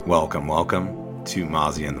Welcome to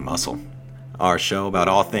Mozzie and the Muscle, our show about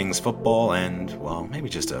all things football and, well, maybe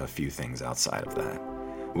just a few things outside of that.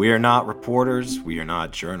 We are not reporters, we are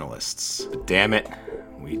not journalists, but damn it,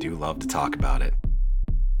 we do love to talk about it.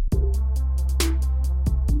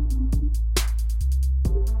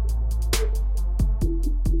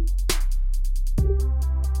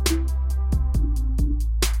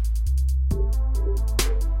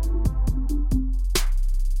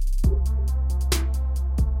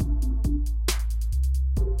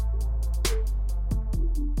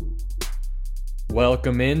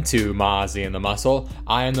 Welcome into Mozzie and the Muscle.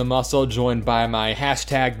 I am the Muscle, joined by my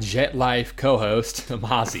hashtag JetLife co-host,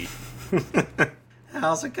 Mozzie.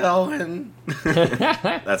 How's it going?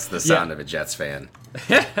 That's the sound of a Jets fan.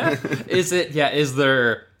 Is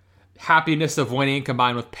there happiness of winning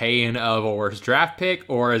combined with pain of a worse draft pick?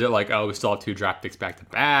 Or is it like, oh, we still have two draft picks back to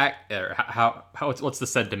back? Or what's the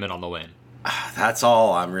sentiment on the win? That's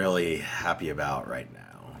all I'm really happy about right now.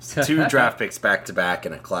 Two draft picks back to back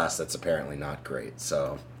in a class that's apparently not great.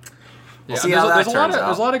 So we'll see how that turns out.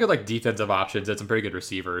 There's a lot of good defensive options and some pretty good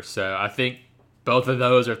receivers. So I think both of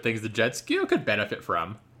those are things the Jets could benefit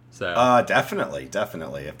from. So definitely.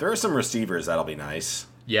 If there are some receivers, that'll be nice.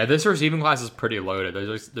 Yeah, this receiving class is pretty loaded.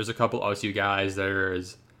 There's a couple OSU guys.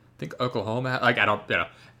 There's, I think, Oklahoma.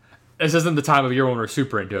 This isn't the time of year when we're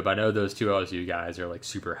super into it, but I know those two OSU guys are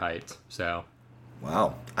super hyped. So.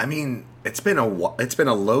 Wow. I mean, it's been a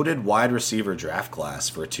loaded wide receiver draft class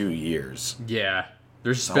for 2 years. Yeah.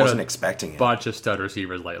 There's I wasn't expecting it. Bunch of stud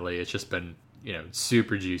receivers lately. It's just been,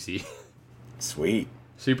 super juicy. Sweet.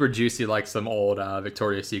 Super juicy like some old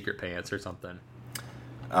Victoria's Secret pants or something.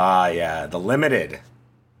 Yeah. The Limited.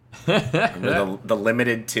 Remember the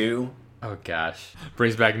Limited 2? Oh, gosh.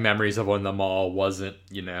 Brings back memories of when the mall wasn't,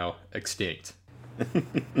 extinct.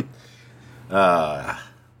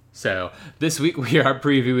 So this week we are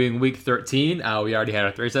previewing Week 13. We already had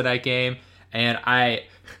a Thursday night game, and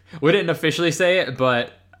we didn't officially say it,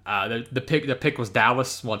 but the pick was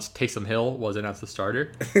Dallas once Taysom Hill was announced the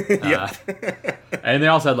starter. And they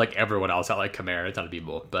also had everyone else had Kamara, a ton of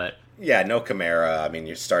people, but yeah, no Kamara. I mean,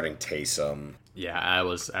 you're starting Taysom. Yeah, I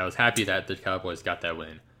was happy that the Cowboys got that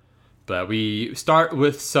win, but we start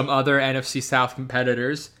with some other NFC South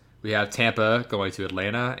competitors. We have Tampa going to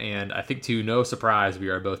Atlanta, and I think to no surprise, we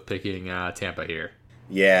are both picking Tampa here.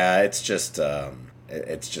 Yeah, it's just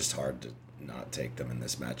hard to not take them in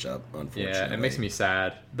this matchup, unfortunately. Yeah, it makes me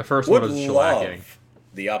sad. The first one was shellacking.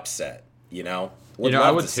 The upset, I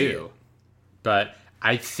would too. But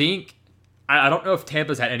I think I don't know if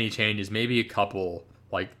Tampa's had any changes. Maybe a couple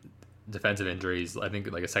defensive injuries. I think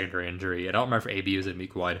a secondary injury. I don't remember if AB was in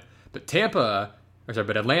Week 1, but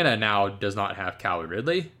Atlanta now does not have Calvin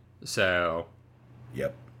Ridley. So,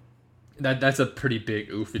 yep, that's a pretty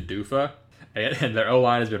big oof and doofa, and their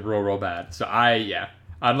O-line has been real bad. So I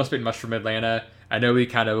don't expect much from Atlanta. I know we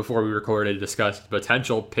kind of before we recorded discussed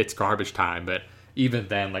potential Pitt's garbage time, but even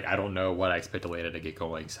then, I don't know what I expect Atlanta to get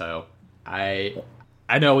going. So I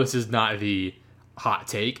know this is not the hot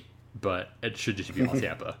take, but it should just be all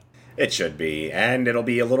Tampa. It should be, and it'll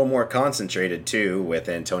be a little more concentrated too, with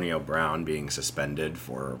Antonio Brown being suspended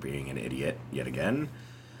for being an idiot yet again.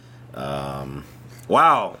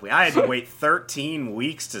 Wow, I had to wait 13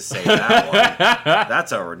 weeks to say that one.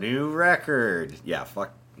 That's a new record. Yeah,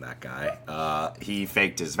 fuck that guy. He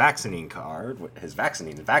faked his vaccination card.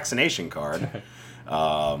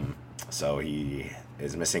 So he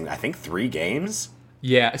is missing, I think, 3 games.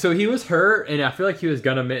 Yeah, so he was hurt, and I feel like he was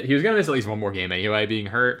gonna miss at least one more game anyway, being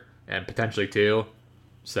hurt, and potentially 2.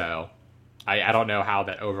 So I don't know how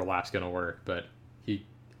that overlap's gonna work, but he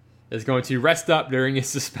is going to rest up during his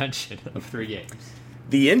suspension of 3 games.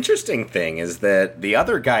 The interesting thing is that the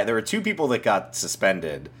other guy, there were 2 people that got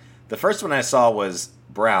suspended. The first one I saw was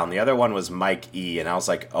Brown. The other one was Mike E. And I was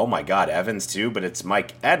like, oh my God, Evans too? But it's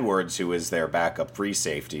Mike Edwards who is their backup free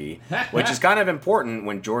safety, which is kind of important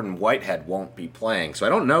when Jordan Whitehead won't be playing. So I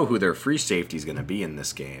don't know who their free safety is going to be in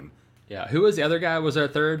this game. Yeah, who was the other guy? Was there a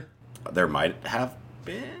third? There might have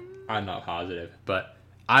been. I'm not positive. But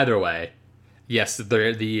either way, yes,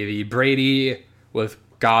 the Brady with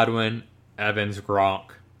Godwin, Evans,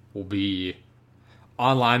 Gronk will be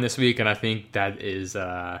online this week, and I think that is,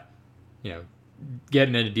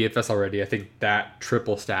 getting into DFS already. I think that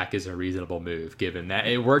triple stack is a reasonable move, given that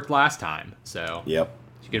it worked last time. So yep,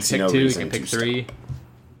 you can pick 2, you can pick 3.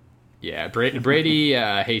 Yeah, Brady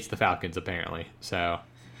hates the Falcons apparently. So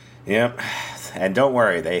yep, and don't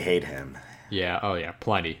worry, they hate him. Yeah. Oh yeah,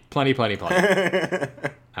 plenty.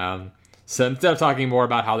 So instead of talking more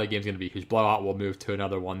about how that game's going to be a huge blowout, we'll move to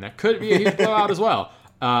another one that could be a huge blowout as well.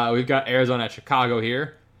 We've got Arizona at Chicago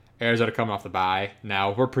here. Arizona coming off the bye.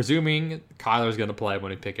 Now, we're presuming Kyler's going to play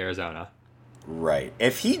when we pick Arizona. Right.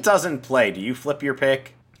 If he doesn't play, do you flip your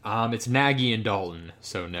pick? It's Nagy and Dalton,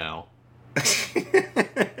 so no.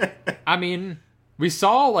 I mean, we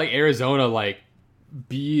saw, like, Arizona, like,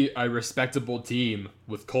 be a respectable team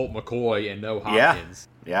with Colt McCoy and no Hopkins.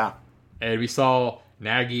 Yeah. And we saw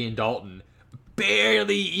Nagy and Dalton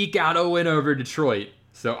barely eke out a win over Detroit.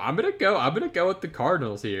 So I'm gonna go with the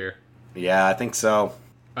Cardinals here. Yeah, I think so.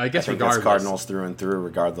 I guess think regardless. It's Cardinals through and through,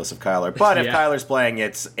 regardless of Kyler. But if Yeah. Kyler's playing,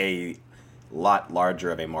 it's a lot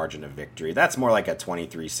larger of a margin of victory. That's more like a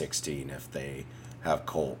 23-16 if they have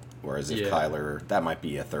Colt. Whereas if Kyler, that might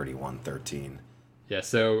be a 31-13. Yeah,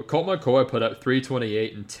 so Colt McCoy put up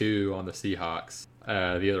 328 and 2 on the Seahawks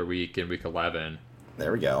the other week in Week 11.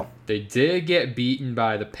 There we go. They did get beaten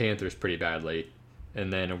by the Panthers pretty badly.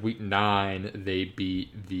 And then in Week 9, they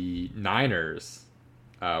beat the Niners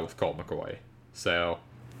with Colt McCoy. So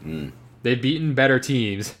they've beaten better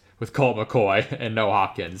teams with Colt McCoy and no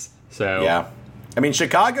Hopkins. So yeah. I mean,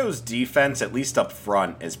 Chicago's defense, at least up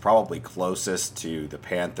front, is probably closest to the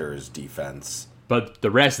Panthers' defense. But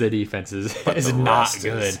the rest of the defense is not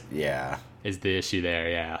good. Yeah. Is the issue there,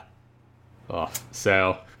 yeah. Oh,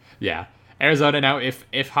 so, yeah. Arizona now,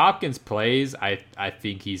 if Hopkins plays, I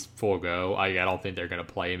think he's full go. I don't think they're going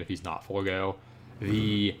to play him if he's not full go.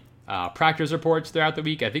 The practice reports throughout the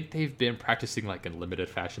week, I think they've been practicing like in limited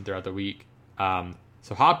fashion throughout the week.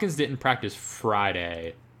 So Hopkins didn't practice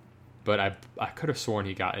Friday, but I could have sworn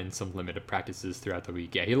he got in some limited practices throughout the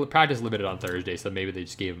week. Yeah, he practiced limited on Thursday, so maybe they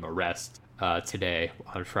just gave him a rest today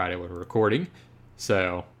on Friday when we're recording.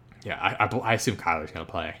 So, yeah, I assume Kyler's going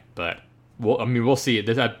to play, but we'll see.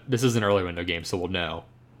 This is an early window game, so we'll know.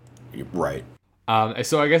 Right.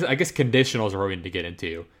 So I guess conditionals are what we need to get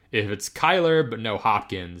into. If it's Kyler but no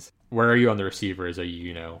Hopkins, where are you on the receivers? Are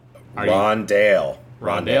you Rondale.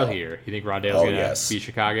 Rondale here? You think Rondale's going to beat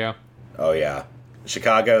Chicago? Oh, yeah.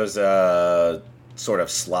 Chicago's sort of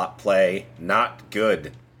slot play. Not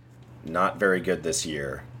good. Not very good this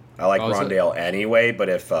year. I like Rondale anyway, but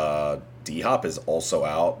if D-Hop is also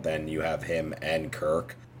out, then you have him and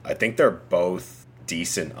Kirk. I think they're both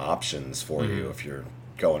decent options for you if you're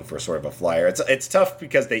going for sort of a flyer. It's tough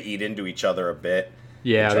because they eat into each other a bit.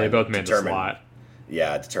 Yeah, they both made the slot.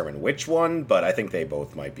 Yeah, determine which one, but I think they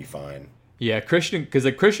both might be fine. Yeah, Christian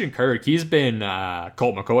Kirk, he's been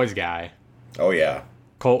Colt McCoy's guy. Oh, yeah.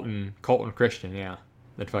 Colton Christian, yeah.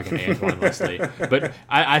 That fucking Antoine Wesley. But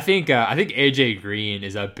I think AJ Green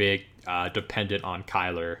is a big dependent on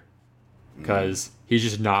Kyler because he's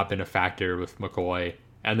just not been a factor with McCoy.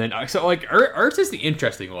 And then, so like, Ertz is the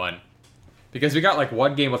interesting one because we got like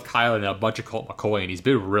one game with Kyler and a bunch of Colt McCoy, and he's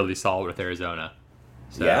been really solid with Arizona.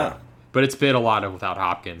 So, yeah. But it's been a lot of without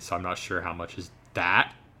Hopkins, so I'm not sure how much is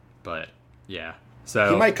that. But, yeah.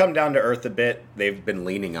 So he might come down to earth a bit. They've been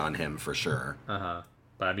leaning on him for sure. But,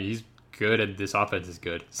 I mean, he's good, and this offense is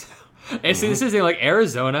good. So. And see, this is like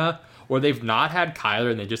Arizona, where they've not had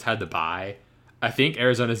Kyler and they just had the bye. I think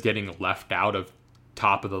Arizona's getting left out of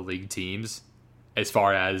top of the league teams. As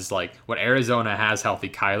far as, like, when Arizona has healthy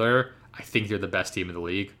Kyler, I think they're the best team in the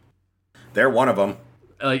league. They're one of them.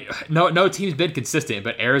 Like, no team's been consistent,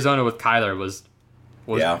 but Arizona with Kyler was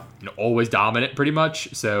always dominant, pretty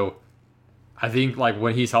much. So, I think, like,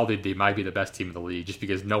 when he's healthy, they might be the best team in the league, just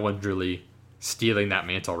because no one's really stealing that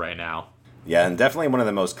mantle right now. Yeah, and definitely one of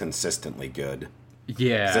the most consistently good.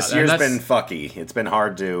 Yeah. This year's been fucky. It's been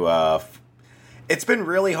hard to... it's been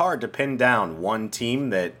really hard to pin down one team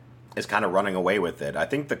that is kind of running away with it. I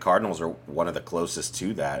think the Cardinals are one of the closest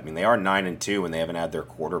to that. I mean, they are 9-2, and they haven't had their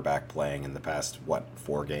quarterback playing in the past,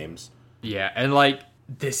 4 games? Yeah, and, like,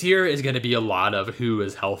 this year is going to be a lot of who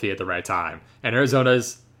is healthy at the right time. And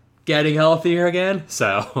Arizona's getting healthier again,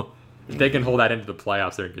 so if they can hold that into the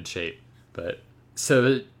playoffs, they're in good shape. But,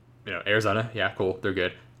 so, Arizona, yeah, cool, they're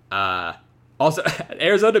good. Also,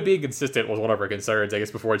 Arizona being consistent was one of our concerns, I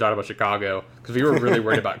guess, before we talked about Chicago, because we were really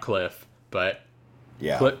worried about Cliff, but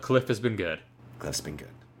yeah, Cliff has been good. Cliff's been good.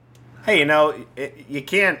 Hey, you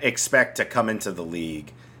can't expect to come into the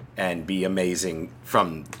league and be amazing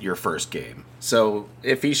from your first game. So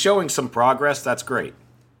if he's showing some progress, that's great.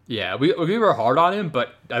 Yeah, we were hard on him,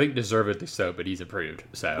 but I think deservedly so, but he's improved.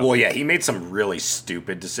 So. Well, yeah, he made some really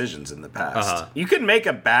stupid decisions in the past. You can make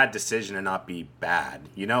a bad decision and not be bad.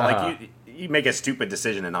 Like you make a stupid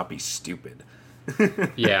decision and not be stupid.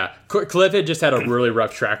 Yeah, Cliff had just had a really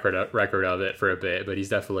rough track record of it for a bit, but he's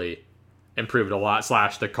definitely improved a lot.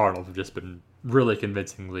 / the Cardinals have just been really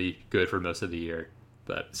convincingly good for most of the year.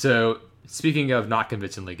 But so speaking of not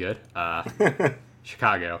convincingly good,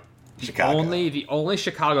 Chicago. The only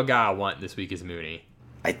Chicago guy I want this week is Mooney.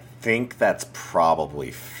 I think that's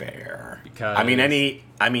probably fair. Because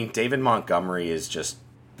David Montgomery is just,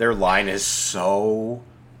 their line is so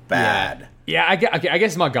bad. Yeah, I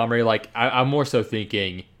guess Montgomery, like, I'm more so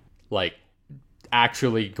thinking, like,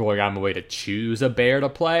 actually going on my way to choose a Bear to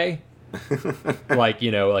play. Like,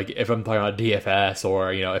 like if I'm talking about DFS,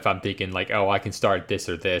 or, if I'm thinking, like, oh, I can start this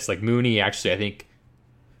or this. Like, Mooney, actually, I think,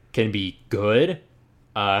 can be good.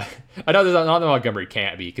 I know there's not that Montgomery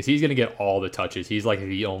can't be, because he's going to get all the touches. He's, like,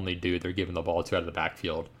 the only dude they're giving the ball to out of the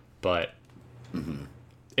backfield. But I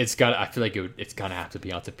feel like it's going to have to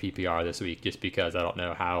be onto PPR this week, just because I don't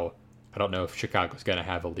know if Chicago's going to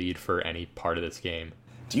have a lead for any part of this game.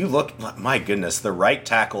 Do you look? My goodness, the right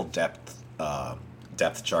tackle depth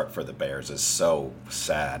chart for the Bears is so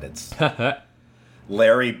sad. It's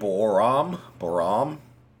Larry Borat.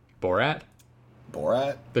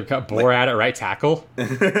 They've got Borat at right tackle.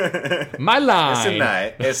 My line.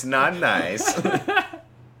 It's not nice.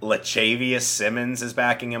 Lachavious Simmons is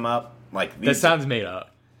backing him up. Like, that sounds made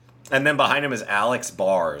up. And then behind him is Alex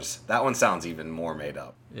Bars. That one sounds even more made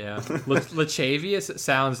up. Yeah, Lachavious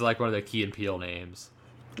sounds like one of the Key and Peele names.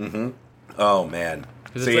 Mm-hmm. Oh man.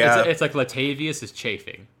 It's like Latavius is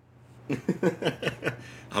chafing.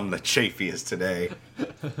 I'm the chafiest today.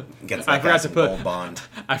 I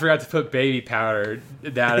forgot to put baby powder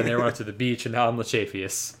down in there when I went to the beach, and now I'm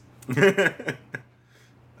Lachavius.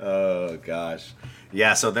 Oh gosh.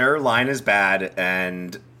 Yeah, so their line is bad,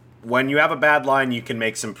 and when you have a bad line, you can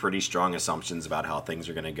make some pretty strong assumptions about how things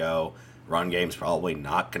are going to go. Run game's probably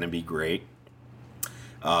not going to be great.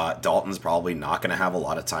 Dalton's probably not going to have a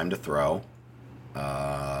lot of time to throw.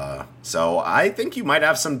 So I think you might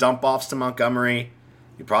have some dump-offs to Montgomery.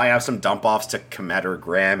 You probably have some dump-offs to Kmet or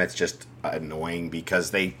Graham. It's just annoying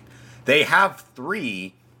because they have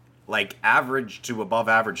three, like, average to above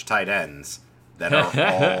average tight ends that are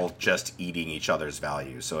all just eating each other's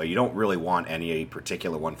value. So you don't really want any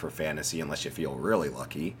particular one for fantasy unless you feel really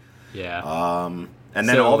lucky. Yeah. And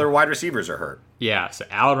then all their wide receivers are hurt. Yeah, so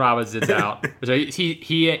Allen Robinson's out. So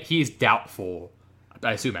he's doubtful.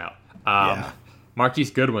 I assume out. Yeah. Marquise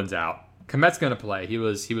Goodwin's out. Kmet's gonna play. He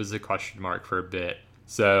was a question mark for a bit.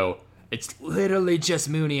 So it's literally just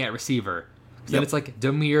Mooney at receiver. Then it's like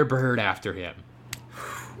Demir Bird after him.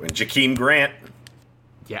 And Jakeem Grant.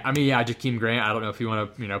 Yeah, Jakeem Grant. I don't know if you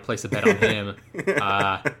want to place a bet on him.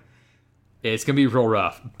 It's gonna be real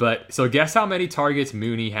rough. But so guess how many targets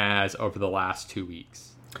Mooney has over the last 2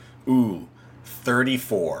 weeks? Ooh,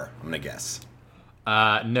 34. I'm gonna guess.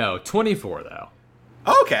 No, 24 though.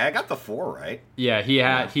 Okay, I got the 4 right. Yeah, he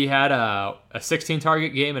had a 16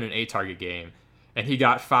 target game and an 8 target game, and he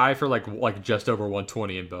got 5 for like just over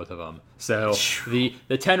 120 in both of them. So the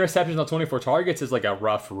 10 receptions on 24 targets is like a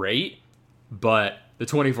rough rate, but the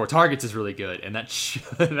 24 targets is really good, and that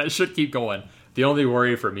should keep going. The only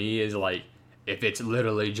worry for me is, like, if it's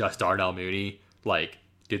literally just Darnell Mooney, like,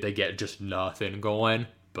 did they get just nothing going?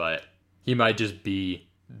 But he might just be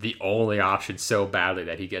the only option so badly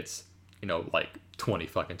that he gets, like 20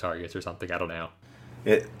 fucking targets or something. I don't know.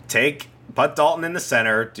 Put Dalton in the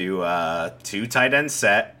center, do 2 tight end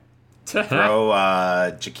set, throw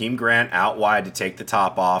Jakeem Grant out wide to take the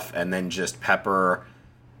top off, and then just pepper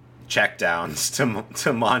checkdowns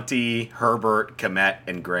to Monty, Herbert, Kmet,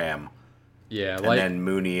 and Graham. Yeah, and then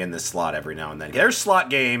Mooney in the slot every now and then. Their slot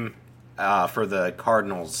game for the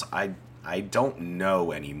Cardinals, I don't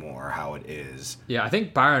know anymore how it is. Yeah, I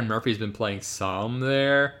think Byron Murphy's been playing some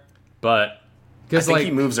there, but I think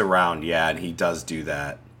he moves around, and he does do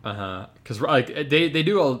that. Because they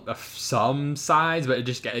do some sides, but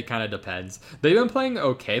it kind of depends. They've been playing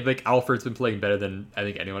okay. Like, Alfred's been playing better than I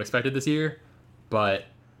think anyone expected this year, but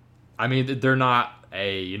I mean, they're not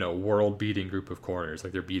a world-beating group of corners.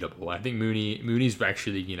 Like, they're beatable. I think Mooney's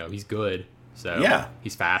actually he's good. So yeah,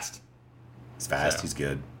 he's fast. He's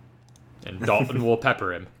good. And Dalton will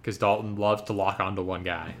pepper him because Dalton loves to lock onto one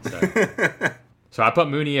guy. So I put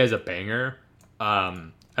Mooney as a banger. I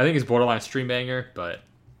think it's borderline stream banger, but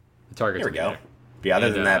the target's here we go. But other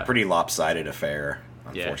than that, pretty lopsided affair.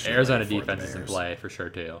 Yeah, Arizona defense is in play for sure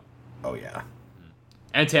too. Oh yeah.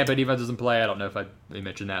 And Tampa defense doesn't play. I don't know if I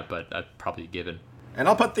mentioned that, but that's probably given. And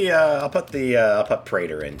I'll put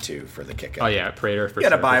Prater in too for the kickoff. Oh yeah, Prater for sure.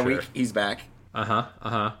 Get a bye week. He's back.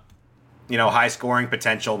 High scoring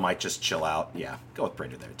potential, might just chill out. Yeah, go with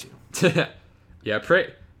Prater there too. Yeah,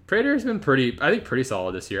 Prater's been pretty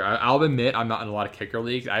solid this year. I'll admit I'm not in a lot of kicker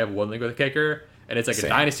leagues. I have one league with a kicker, and it's like a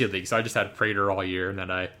dynasty league. So I just had Prater all year, and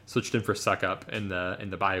then I switched him for Suck Up in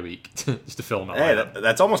the bye week just to fill him out. Hey,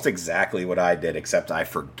 that's almost exactly what I did, except I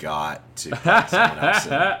forgot to put someone else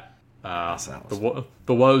in.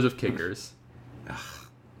 The woes of kickers.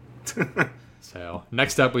 So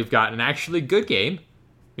next up, we've got an actually good game,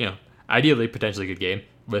 ideally potentially good game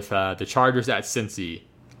with the Chargers at Cincy.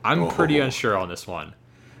 I'm pretty unsure on this one.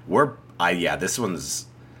 This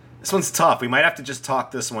one's tough. We might have to just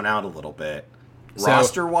talk this one out a little bit. So,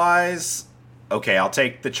 roster-wise, okay, I'll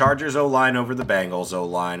take the Chargers O-line over the Bengals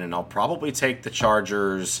O-line, and I'll probably take the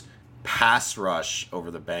Chargers pass rush over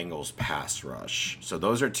the Bengals pass rush. So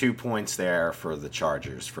those are 2 points there for the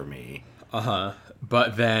Chargers for me.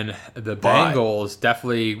 But then the Bengals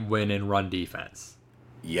definitely win in run defense.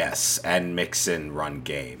 Yes, and mix in run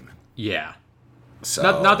game. Yeah.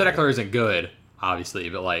 So not that Eckler isn't good, obviously,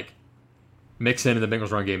 but like Mixon and the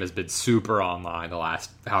Bengals run game has been super online the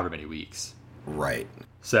last however many weeks. Right.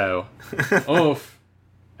 So,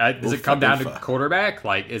 does it come down to quarterback?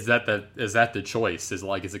 Like, is that the choice? Is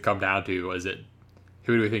it come down to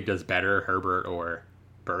who do we think does better, Herbert or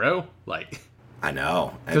Burrow? Like, I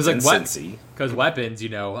know, because weapons,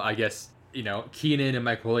 I guess Keenan and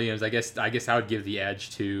Mike Williams. I guess I would give the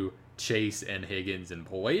edge to Chase and Higgins and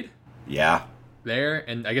Boyd. Yeah. There,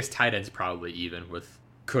 and I guess tight ends probably even with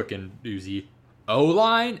Cook and Uzi.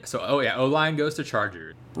 O-line? O-line goes to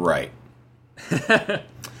Chargers. Right.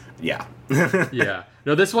 Yeah. Yeah.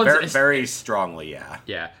 No, this one's... very strongly, yeah.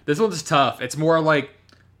 Yeah. This one's tough. It's more like,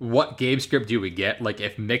 what game script do we get? Like,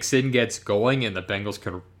 if Mixon gets going and the Bengals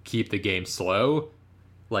can keep the game slow,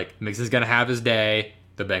 like, Mixon's going to have his day,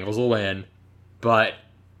 the Bengals will win. But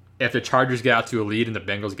if the Chargers get out to a lead and the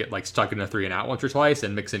Bengals get, like, stuck in a 3-and-out once or twice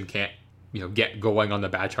and Mixon can't, get going on the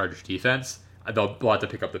bad Chargers defense, they'll have to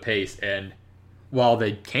pick up the pace. And while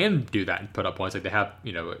they can do that and put up points, like they have,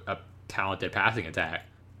 a talented passing attack,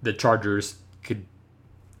 the Chargers could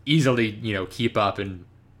easily, keep up and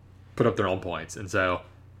put up their own points. And so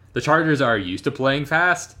the Chargers are used to playing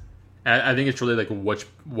fast. And I think it's really like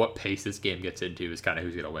what pace this game gets into is kind of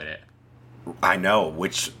who's going to win it. I know.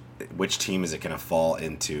 Which team is it going to fall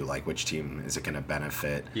into? Like, which team is it going to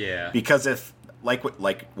benefit? Yeah. Because if, like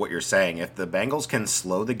what you're saying, if the Bengals can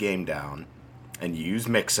slow the game down and use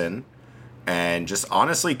Mixon and just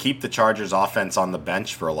honestly keep the Chargers offense on the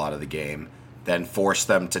bench for a lot of the game, then force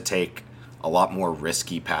them to take a lot more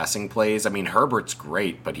risky passing plays. I mean, Herbert's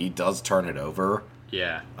great, but he does turn it over.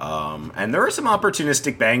 Yeah. And there are some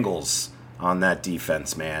opportunistic Bengals on that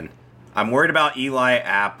defense, man. I'm worried about Eli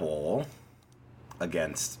Apple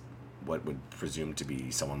against what would presume to be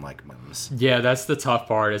someone like Mims. Yeah, that's the tough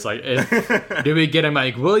part. It's like, do we get a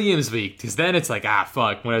Mike Williams week? Because then it's like,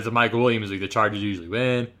 fuck. When it's a Mike Williams week, the Chargers usually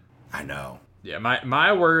win. I know. Yeah,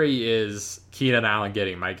 my worry is Keenan Allen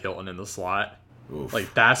getting Mike Hilton in the slot. Oof.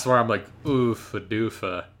 Like, that's where I'm like, oof, a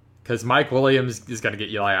doofa. Because Mike Williams is going to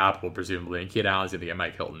get Eli Apple, presumably, and Keenan Allen's going to get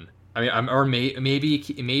Mike Hilton. I mean,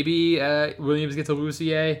 maybe Williams gets a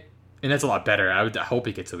Luzier, and that's a lot better. I hope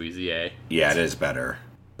he gets a Luzier. Yeah, it is better.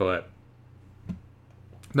 But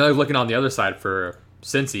now looking on the other side for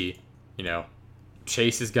Cincy,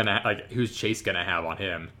 Chase is gonna who's Chase gonna have on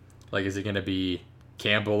him? Like, is it gonna be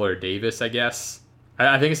Campbell or Davis? I guess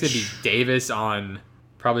I think it's gonna be Davis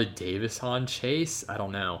on Chase. I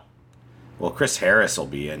don't know. Well, Chris Harris will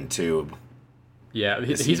be in too. Yeah,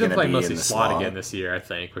 he's been playing mostly slot again this year, I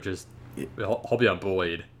think, which is he'll be on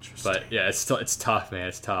Boyd. But yeah, it's tough, man.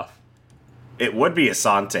 It's tough. It would be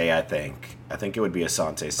Asante, I think. I think it would be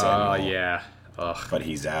Asante Samuel. Oh, yeah. Ugh. But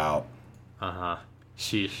he's out. Uh-huh.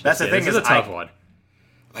 Sheesh. That's the thing. This is a tough one.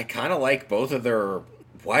 I kind of like both of their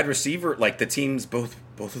wide receiver, like the teams, both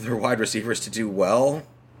of their wide receivers to do well.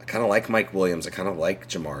 I kind of like Mike Williams. I kind of like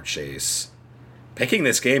Jamar Chase. Picking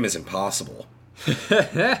this game is impossible.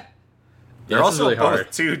 They're also really both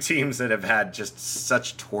hard. two teams that have had just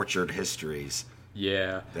such tortured histories.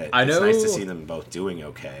 Yeah. I know. It's nice to see them both doing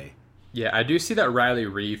okay. Yeah, I do see that Riley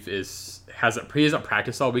Reef hasn't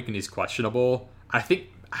practiced all week and he's questionable. I think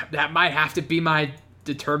that might have to be my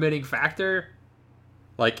determining factor.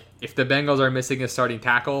 Like, if the Bengals are missing a starting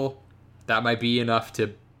tackle, that might be enough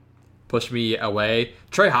to push me away.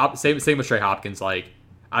 Same with Trey Hopkins. Like,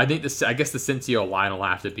 I guess the Cincy line will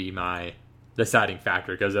have to be my deciding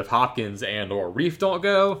factor, because if Hopkins and or Reef don't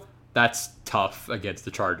go, that's tough against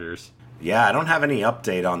the Chargers. Yeah, I don't have any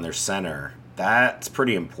update on their center. That's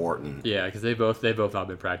pretty important. Yeah, because they both not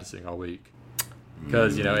been practicing all week.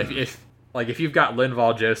 Because if you've got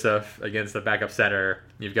Linval Joseph against the backup center,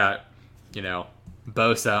 you've got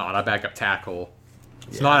Bosa on a backup tackle.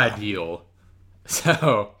 It's not ideal.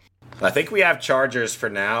 So I think we have Chargers for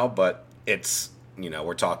now, but it's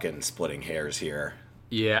we're talking splitting hairs here.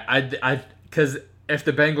 Yeah, I because if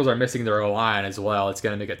the Bengals are missing their O-line as well, it's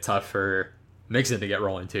gonna make it tough for Mixon to get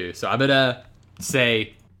rolling too. So I'm gonna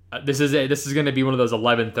say. This is going to be one of those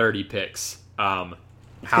 11:30 picks. How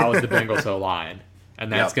is the Bengals O-line?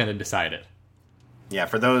 And that's going to decide it. Yeah,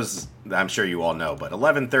 for those, I'm sure you all know, but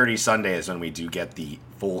 11:30 Sunday is when we do get the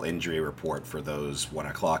full injury report for those 1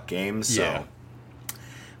 o'clock games. So Yeah.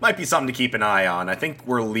 might be something to keep an eye on. I think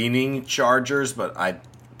we're leaning Chargers, but I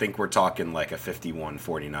think we're talking like a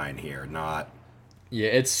 51-49 here, not... Yeah,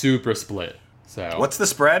 it's super split. So What's the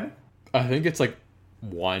spread? I think it's like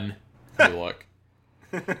 1. Let me look.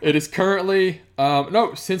 It is currently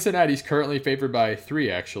no, Cincinnati's currently favored by 3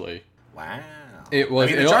 actually. Wow. It was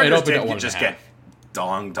I mean, it, the Chargers it opened did at 1.5. just get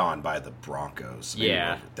donged on by the Broncos. Maybe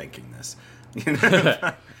Yeah. we're overthinking this.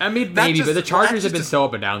 I mean, That maybe, just- but the Chargers have that's been just- so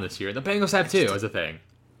up and down this year. The Bengals have too, as a thing.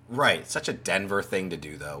 Right. Such a Denver thing to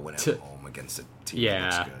do, though, when at home against a team that Yeah.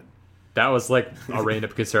 looks good. That was like a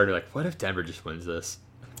random concern. You're like, what if Denver just wins this?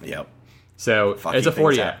 Yep. So Fucking it's a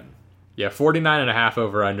 40. things happen. Yeah, 49.5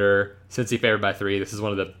 over under. Cincy favored by 3. This is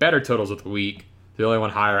one of the better totals of the week. The only one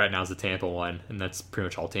higher right now is the Tampa one, and that's pretty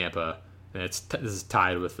much all Tampa. And this is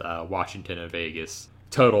tied with Washington and Vegas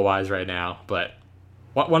total wise right now. But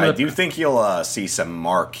one I of the do think you'll see some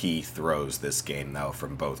marquee throws this game, though,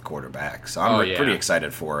 from both quarterbacks. So I'm Oh, yeah. pretty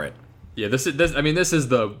excited for it. yeah, this is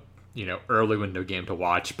the early window game to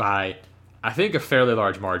watch by I think a fairly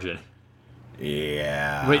large margin.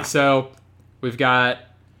 Yeah. Wait, so we've got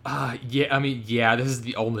this is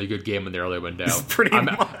the only good game in the early window. Pretty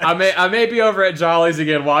much. I may be over at Jolly's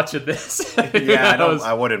again watching this. Who Yeah, knows?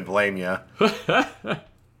 I wouldn't blame you.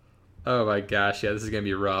 Oh my gosh, yeah, this is gonna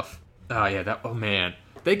be rough. Oh yeah, oh man,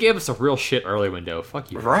 they gave us a real shit early window.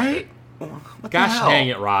 Fuck you, Right? What the Gosh hell? dang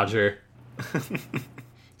it, Roger.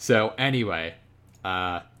 So anyway,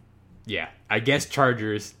 yeah, I guess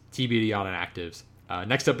Chargers TBD on inactives.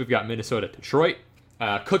 Next up, we've got Minnesota, Detroit.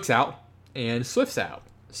 Cook's out and Swift's out.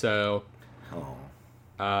 So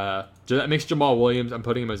Oh. that makes Jamal Williams. I'm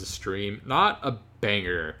putting him as a stream, not a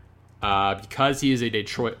banger, because he is a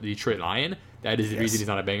Detroit Lion. That is the reason he's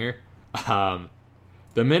not a banger.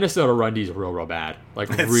 The Minnesota run D is real bad, like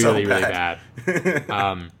It's really so bad.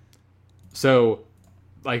 bad. So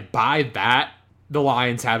like by that, the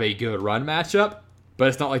Lions have a good run matchup, but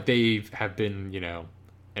it's not like they have been,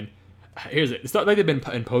 and here's it. It's not like they've been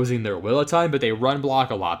imposing their will a ton, but they run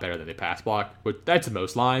block a lot better than they pass block. Which that's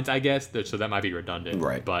most lines, I guess. So that might be redundant,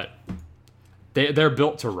 Right. But they're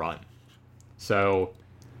built to run. So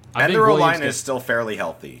I And think their Williams O-line can- is still fairly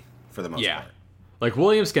healthy for the most yeah, part. like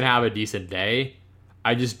Williams can have a decent day.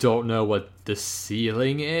 I just don't know what the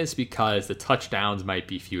ceiling is because the touchdowns might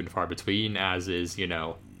be few and far between, as is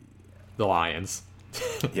the Lions.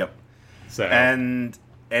 Yep. So And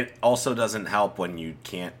it also doesn't help when you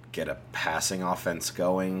can't get a passing offense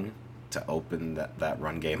going to open that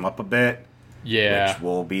run game up a bit, yeah, which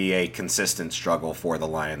will be a consistent struggle for the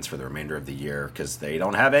Lions for the remainder of the year because they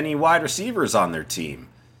don't have any wide receivers on their team.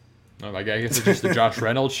 oh my god, I guess it's just the Josh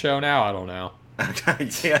Reynolds show now. I don't know.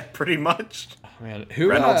 Yeah, pretty much. Man, who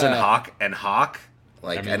Reynolds and Hawk.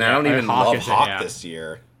 Like, I mean, and I don't yeah, even Hawk love is- Hawk yeah. this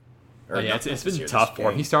year. Or Oh, yeah, not it's this been year, tough this for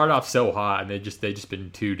him. game. He started off so hot, and they just been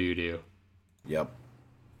too doo. Yep.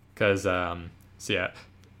 Because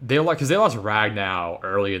they lost Ragnow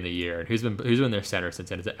early in the year, and who's been their center since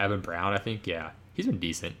then? Is it Evan Brown? I think he's been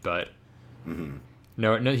decent, but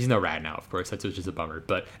no, he's no Ragnow, of course. That's just a bummer.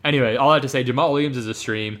 But anyway, all I have to say, Jamal Williams is a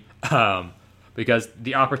stream because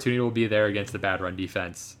the opportunity will be there against the bad run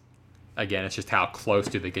defense. Again, it's just how close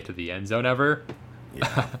do they get to the end zone ever.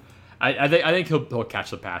 Yeah. I think he'll catch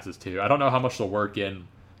the passes too. I don't know how much they'll work in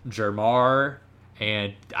Jermar,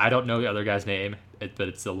 and I don't know the other guy's name, but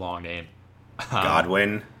it's a long name.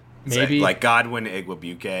 Godwin. maybe. Like Godwin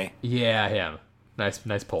Igwebuike. Yeah, him. Nice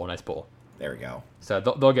pull. There we go. So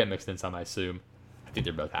they'll get mixed in some, I assume. I think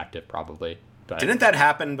they're both active, probably. But Didn't that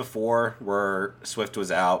happen before where Swift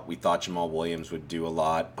was out? We thought Jamal Williams would do a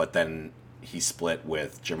lot, but then he split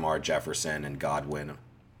with Jamar Jefferson and Godwin.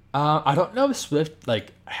 I don't know if Swift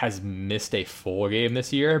has missed a full game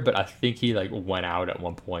this year, but I think he went out at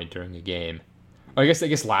one point during a game. Or I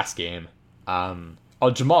guess last game.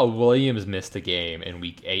 Jamal Williams missed a game in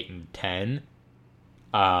week 8 and 10.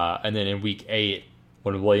 And then in week 8,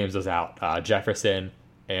 when Williams was out, Jefferson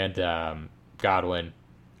and Godwin.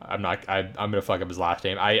 I'm gonna fuck up his last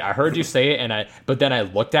name. I heard you say it, but then I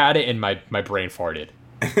looked at it and my brain farted.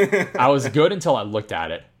 I was good until I looked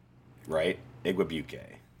at it. Right? Igwebuike.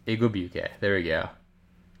 Igwebuike. There we go.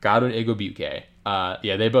 Godwin Igwebuike.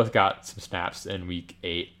 Yeah, they both got some snaps in week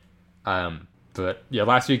 8. But yeah,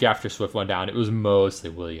 last week after Swift went down, it was mostly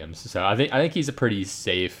Williams. So I think he's a pretty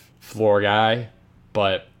safe floor guy.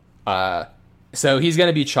 But so he's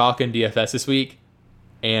gonna be chalk in DFS this week,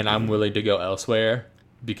 and I'm willing to go elsewhere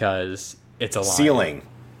because it's a line. Ceiling.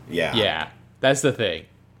 Yeah. Yeah, that's the thing.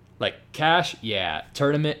 Cash, yeah.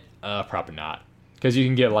 Tournament, probably not, because you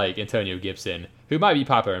can get Antonio Gibson, who might be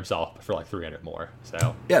popular himself but for like 300 more.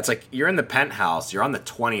 So yeah, it's like you're in the penthouse, you're on the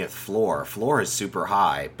 20th floor. Floor is super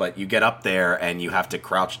high, but you get up there and you have to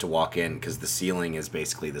crouch to walk in because the ceiling is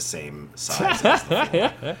basically the same size as the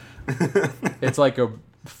floor. It's like a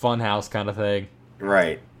fun house kind of thing.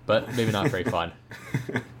 Right. But maybe not very fun.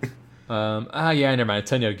 Yeah, never mind.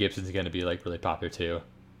 Antonio Gibson's going to be like really popular too.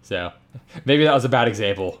 So maybe that was a bad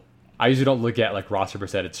example. I usually don't look at like roster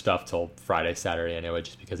percentage stuff till Friday, Saturday anyway,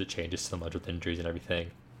 just because it changes so much with injuries and everything.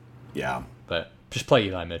 Yeah. But just play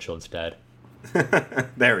Eli Mitchell instead.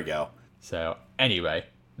 There we go. So anyway,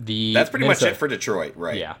 that's pretty much it for Detroit,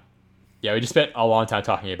 right? Yeah. Yeah, we just spent a long time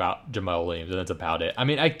talking about Jamal Williams, and that's about it. I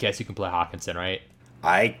mean, I guess you can play Hawkinson, right?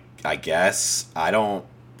 I guess. I don't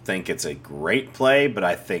think it's a great play, but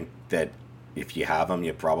I think that if you have him,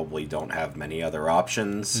 you probably don't have many other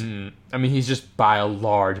options. I mean, he's just by a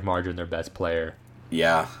large margin their best player.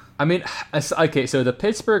 Yeah. I mean, okay, so the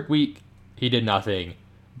Pittsburgh week, he did nothing.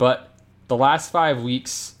 But the last 5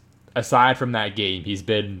 weeks, aside from that game, he's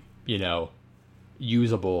been,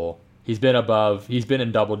 usable. He's been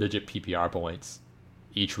in double-digit PPR points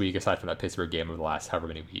each week, aside from that Pittsburgh game over the last however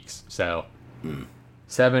many weeks. So,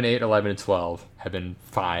 7, 8, 11, and 12 have been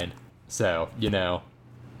fine. So,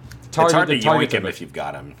 It's hard to yoink him if you've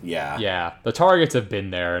got him. Yeah. Yeah. The targets have been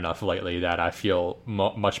there enough lately that I feel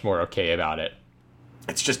much more okay about it.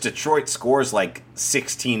 It's just Detroit scores like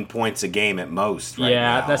 16 points a game at most right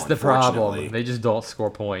now, that's the problem. They just don't score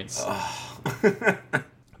points.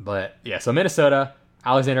 But, yeah, so Minnesota,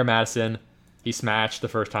 Alexander Madison, he smashed the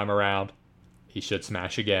first time around. He should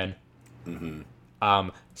smash again.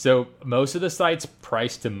 So most of the sites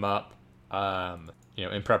priced him up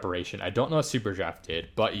in preparation. I don't know what SuperDraft did,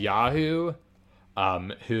 but Yahoo,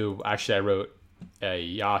 who actually I wrote a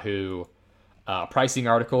Yahoo pricing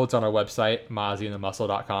article. It's on our website,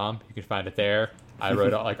 mozzieandthemuscle.com. You can find it there. I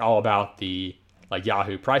wrote all about the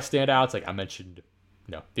Yahoo price standouts. Like I mentioned,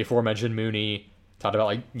 the aforementioned Mooney. Talked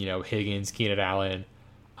about Higgins, Keenan Allen.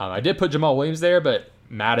 I did put Jamal Williams there, but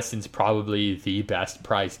Madison's probably the best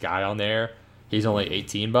priced guy on there. He's only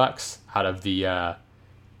 $18 out of the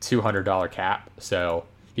 $200 cap, so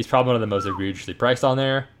he's probably one of the most egregiously priced on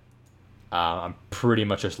there. I'm pretty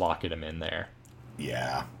much just locking him in there.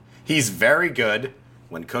 Yeah, he's very good.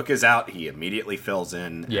 When Cook is out, he immediately fills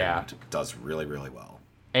in. Yeah, and does really, really well.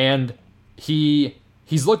 And he's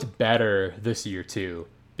looked better this year too,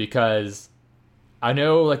 because I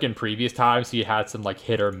know in previous times he had some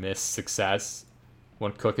hit or miss success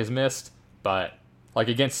when Cook has missed, but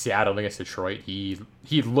against Seattle and against Detroit, he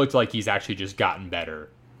looked like he's actually just gotten better.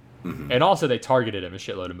 And also they targeted him a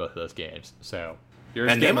shitload in both of those games. So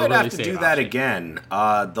and they might have to do that again.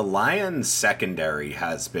 The Lions secondary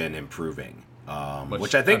has been improving,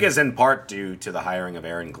 which I think is in part due to the hiring of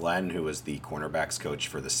Aaron Glenn, who was the cornerbacks coach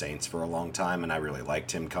for the Saints for a long time, and I really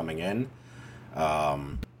liked him coming in.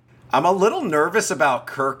 I'm a little nervous about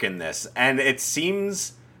Kirk in this, and it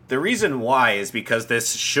seems the reason why is because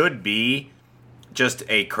this should be just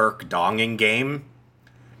a Kirk donging game,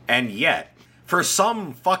 and yet, for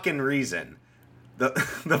some fucking reason,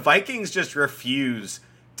 the Vikings just refuse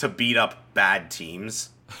to beat up bad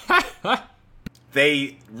teams.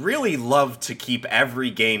 They really love to keep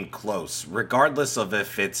every game close, regardless of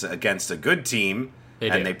if it's against a good team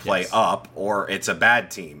and they play up, or it's a bad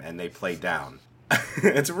team and they play down.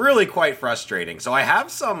 It's really quite frustrating. So I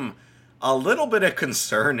have a little bit of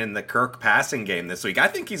concern in the Kirk passing game this week. I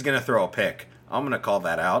think he's going to throw a pick. I'm going to call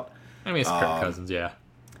that out. I mean, it's Kirk Cousins, yeah.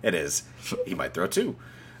 It is. He might throw two.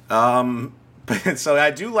 But so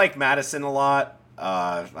I do like Madison a lot.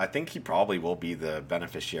 I think he probably will be the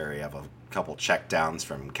beneficiary of a couple checkdowns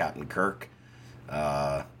from Captain Kirk.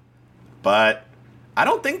 But I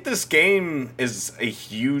don't think this game is a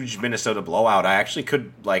huge Minnesota blowout. I actually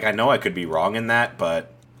could, I know I could be wrong in that,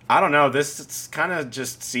 but I don't know. This kind of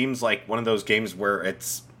just seems like one of those games where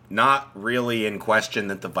it's not really in question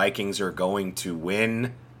that the Vikings are going to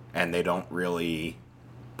win, and they don't really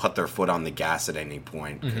put their foot on the gas at any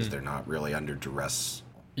point because they're not really under duress.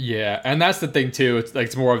 Yeah, and that's the thing too.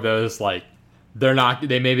 It's more of those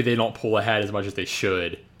maybe they don't pull ahead as much as they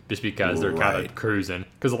should just because they're kind of cruising.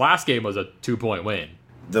 Because the last game was a 2-point win.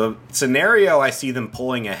 The scenario I see them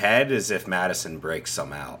pulling ahead is if Madison breaks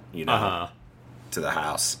some out, to the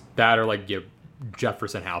house. That or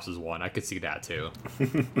Jefferson House is one. I could see that too.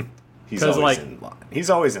 He's always in line. He's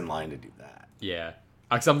always in line to do that. Yeah,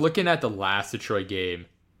 because I'm looking at the last Detroit game.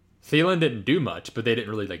 Thielen didn't do much, but they didn't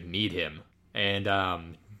really need him.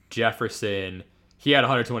 And Jefferson, he had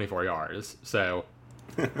 124 yards. So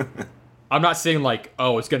I'm not saying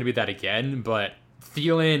it's going to be that again, but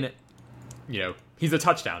Thielen, he's a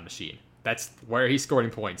touchdown machine. That's where he's scoring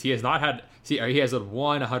points. He has not had. He has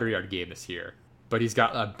one 100-yard game this year, but he's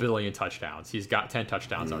got a billion touchdowns. He's got 10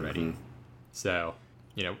 touchdowns already. So,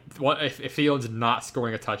 if Fields not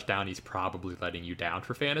scoring a touchdown, he's probably letting you down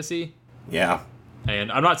for fantasy. Yeah.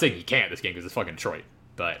 And I'm not saying he can't this game because it's fucking Detroit,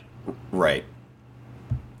 but right.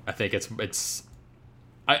 I think it's.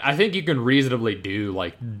 I think you can reasonably do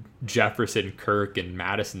like Jefferson, Kirk, and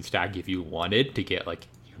Madison stack if you wanted to get like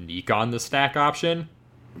unique on the stack option.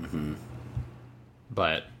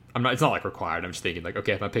 But I'm not. It's not like required. I'm just thinking like,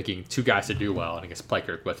 okay, if I'm picking two guys to do well, and I guess play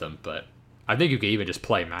Kirk with them. But I think you could even just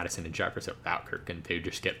play Madison and Jefferson without Kirk, and they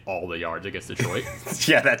just get all the yards against Detroit.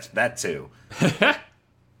 Yeah, that too.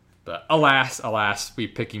 But alas, we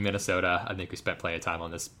picking Minnesota. I think we spent plenty of time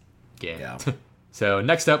on this game. Yeah. So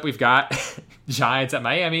next up, we've got Giants at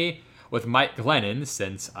Miami with Mike Glennon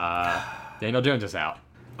since Daniel Jones is out.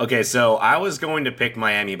 Okay, so I was going to pick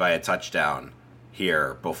Miami by a touchdown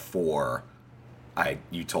here before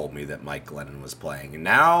you told me that Mike Glennon was playing, and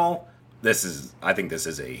now I think this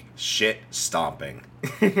is a shit stomping.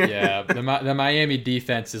 Yeah, the Miami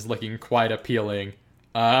defense is looking quite appealing.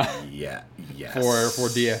 Yes. For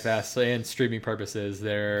DFS and streaming purposes.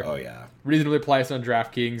 They're reasonably priced on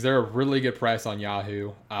DraftKings. They're a really good price on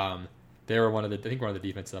Yahoo. They were one of the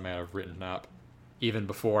defenses I might have written up even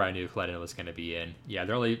before I knew Glennon was going to be in. Yeah,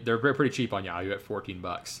 they're pretty cheap on Yahoo at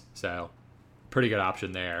 $14. So pretty good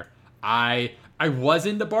option there. I was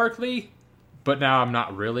into Barkley, but now I'm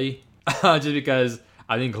not really, just because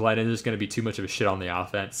I think Glennon is going to be too much of a shit on the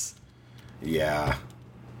offense. Yeah,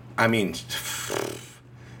 I mean.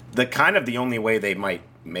 The only way they might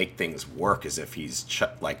make things work is if he's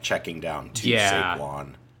checking down to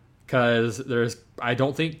Saquon. Because I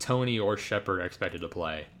don't think Tony or Shepard are expected to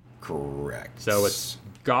play. Correct. So it's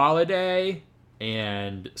Galladay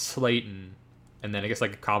and Slayton, and then I guess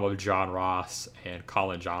like a combo of John Ross and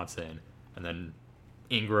Colin Johnson, and then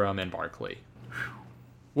Ingram and Barkley.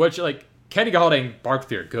 Which, like, Kenny Galladay and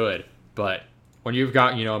Barkley are good, but when you've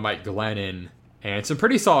got, Mike Glennon and some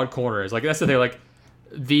pretty solid corners, like, that's the thing, like,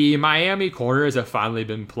 the Miami corners have finally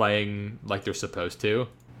been playing like they're supposed to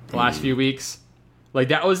the last few weeks. Like,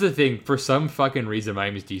 that was the thing. For some fucking reason,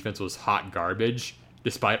 Miami's defense was hot garbage,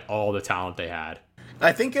 despite all the talent they had.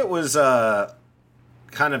 I think it was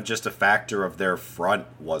kind of just a factor of their front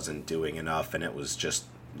wasn't doing enough, and it was just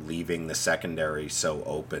leaving the secondary so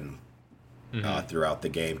open throughout the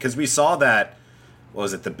game. Because we saw that,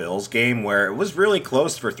 the Bills game, where it was really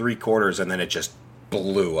close for 3 quarters, and then it just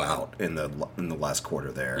blew out in the last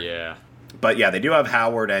quarter there. Yeah. But yeah, they do have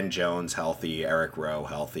Howard and Jones healthy, Eric Rowe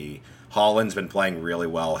healthy. Holland's been playing really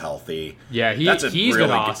well healthy. Yeah, he's really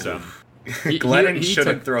been awesome. Glennon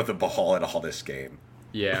shouldn't throw the ball at all this game.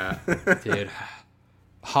 Yeah, dude.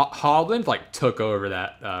 Holland took over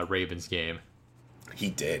that Ravens game. He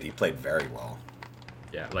did. He played very well.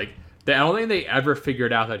 Yeah, the only thing they ever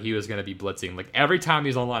figured out that he was going to be blitzing, every time he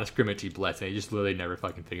was on the line of scrimmage, he blitzed, and he just literally never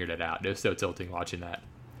fucking figured it out. It was so tilting watching that.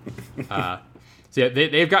 So yeah,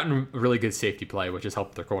 they've gotten really good safety play, which has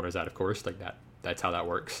helped their corners out, of course. That's how that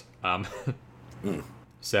works.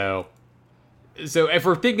 So if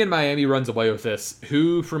we're thinking Miami runs away with this,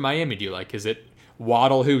 who from Miami do you like? Is it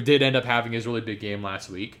Waddle, who did end up having his really big game last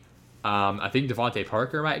week? I think Devontae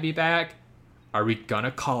Parker might be back. Are we going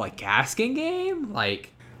to call a Gaskin game?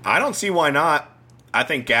 I don't see why not. I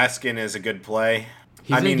think Gaskin is a good play.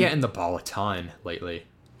 He's been getting the ball a ton lately.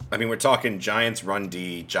 I mean, we're talking Giants run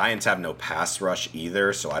D. Giants have no pass rush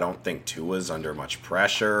either, so I don't think Tua's under much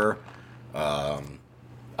pressure. I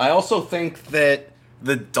also think that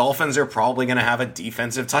the Dolphins are probably going to have a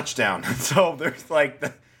defensive touchdown. So there's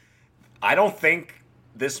I don't think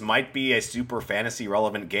this might be a super fantasy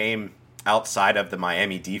relevant game outside of the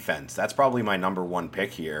Miami defense. That's probably my number one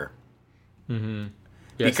pick here. Mm-hmm.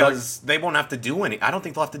 Yeah, because they won't have to do I don't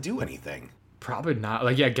think they'll have to do anything. Probably not.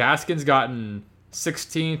 Gaskin's gotten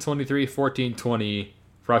 16, 23, 14, 20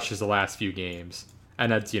 rushes the last few games.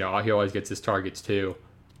 And that's, he always gets his targets too.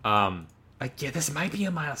 This might be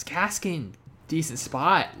a Myles Gaskin decent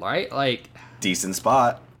spot, right? Decent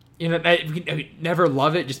spot. I never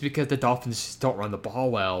love it just because the Dolphins just don't run the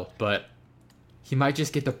ball well, but he might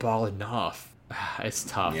just get the ball enough. It's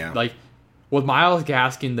tough. Yeah. With Myles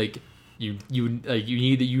Gaskin, you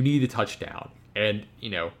need the touchdown, and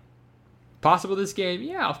possible this game,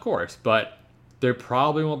 yeah, of course, but they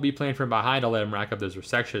probably won't be playing from behind to let him rack up those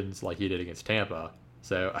receptions like he did against Tampa.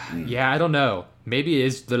 So yeah, I don't know. Maybe it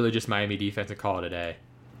is literally just Miami defense and call it a day.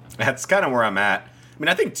 That's kind of where I'm at. I mean,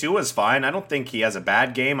 I think Tua's fine. I don't think he has a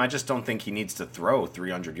bad game. I just don't think he needs to throw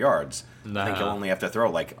 300 yards. Nah. I think he'll only have to throw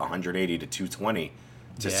 180 to 220.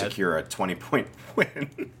 to Yeah. secure a 20-point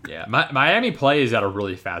win. Yeah, Miami plays at a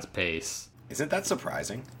really fast pace. Isn't that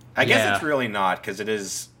surprising? I guess Yeah. it's really not because it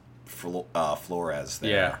is Flores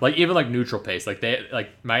there. Yeah, like even like neutral pace,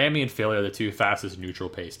 Miami and Philly are the two fastest neutral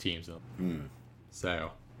pace teams.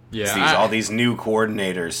 So yeah, All these new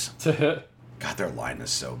coordinators. God, their line is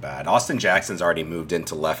so bad. Austin Jackson's already moved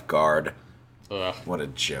into left guard. Ugh. What a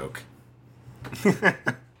joke.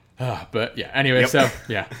 But yeah, anyway, So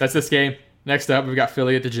yeah, that's this game. Next up, we've got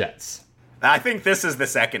Philly at the Jets. I think this is the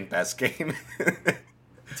second best game.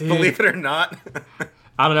 Dude. Believe it or not.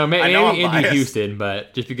 I don't know, maybe know I'm Indy biased. Houston,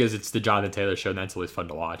 but just because it's the Jonathan Taylor show, and that's always fun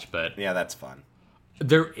to watch. But Yeah, that's fun.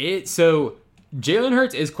 so Jalen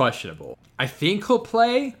Hurts is questionable. I think he'll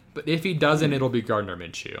play, but if he doesn't, it'll be Gardner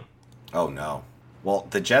Minshew. Oh, no. Well,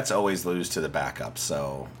 the Jets always lose to the backup,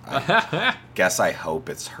 so I guess I hope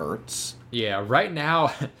it's Hurts. Yeah, right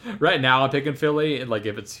now I'm picking Philly, and like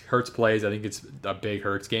if it's Hurts plays, I think it's a big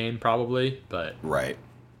Hurts game probably, but Right.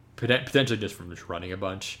 potentially just from just running a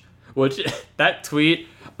bunch. Which that tweet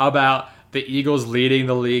about the Eagles leading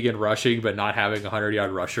the league in rushing but not having a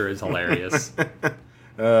 100-yard rusher is hilarious.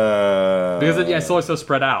 Because it's always so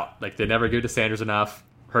spread out. Like they never give to Sanders enough.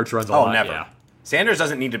 Hurts runs a lot. Never. Yeah. Sanders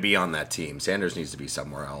doesn't need to be on that team. Sanders needs to be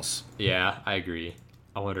somewhere else. Yeah, I agree.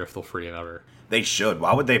 I wonder if they'll free him ever. They should.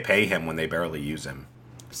 Why would they pay him when they barely use him?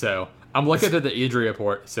 So I'm looking at the injury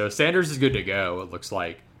report. So Sanders is good to go. It looks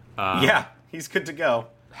like. Yeah, he's good to go.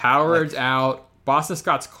 Howard's out. Boston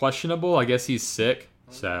Scott's questionable. I guess he's sick.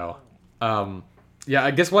 So, yeah. I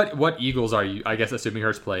guess what Eagles are you? I guess assuming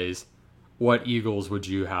Hurts plays, what Eagles would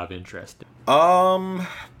you have interest in?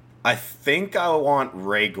 I think I want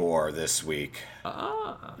Raygor this week.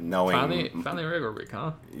 Knowing Finally regular week,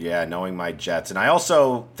 huh? Yeah, knowing my Jets. And I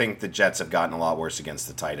also think the Jets have gotten a lot worse against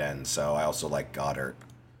the tight end, so I also like Goddard.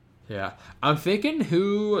 Yeah, I'm thinking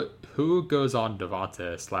who goes on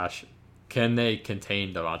Devonta / can they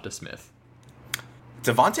contain Devonta Smith?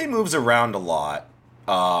 Devontae moves around a lot.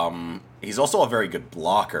 He's also a very good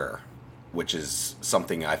blocker, which is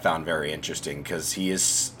something I found very interesting because he is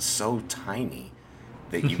so tiny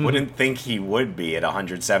that you wouldn't think he would be at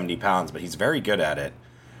 170 pounds, but he's very good at it.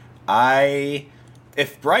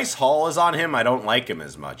 If Bryce Hall is on him, I don't like him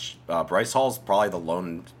as much. Bryce Hall's probably the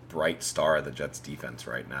lone bright star of the Jets defense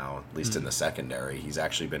right now, at least in the secondary. He's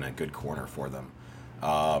actually been a good corner for them.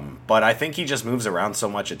 But I think he just moves around so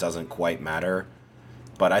much it doesn't quite matter.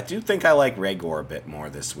 But I do think I like Raygor a bit more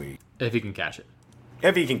this week. If he can catch it.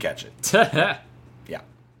 If he can catch it. Yeah.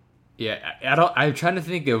 Yeah, I'm trying to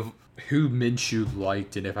think of who Minshew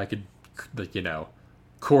liked and if I could,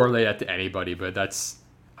 correlate that to anybody, but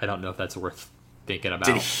I don't know if that's worth thinking about.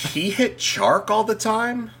 Did he hit Chark all the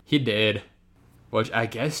time? He did. Which I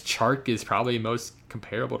guess Chark is probably most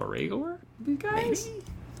comparable to Raygor, these guys?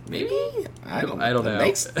 Maybe? I don't know. That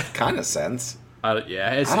makes kind of sense.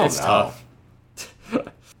 It's tough.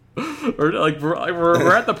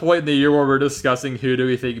 we're at the point in the year where we're discussing who do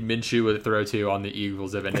we think Minshew would throw to on the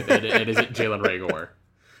Eagles and is it Jalen Raygor?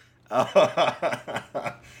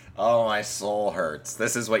 Oh, my soul hurts.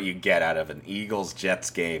 This is what you get out of an Eagles-Jets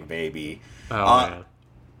game, baby. Oh, man.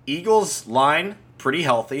 Eagles line, pretty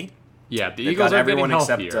healthy. Yeah, the They've Eagles got are everyone getting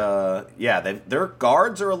healthier. except, their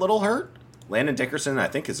guards are a little hurt. Landon Dickerson, I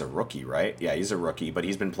think, is a rookie, right? Yeah, he's a rookie, but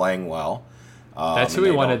he's been playing well. That's who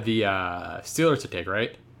we wanted the Steelers to take,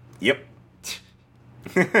 right? Yep.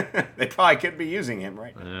 They probably could be using him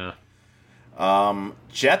right now. Yeah.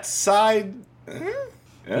 Jets side...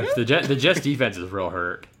 The Jets defense is real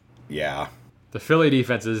hurt. Yeah. The Philly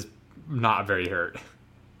defense is not very hurt.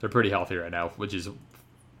 They're pretty healthy right now, which is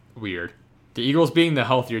weird. The Eagles being the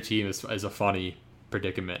healthier team is a funny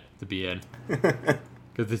predicament to be in.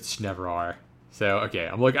 Because they just never are. So, okay,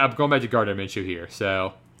 I'm going back to Gardner Minshew here.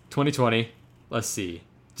 So, 2020, let's see.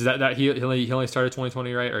 Does that he only started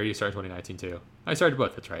 2020, right? Or he started 2019 too? I started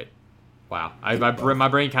both, that's right. Wow. My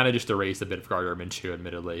brain kind of just erased a bit of Gardner Minshew,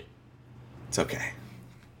 admittedly. It's okay.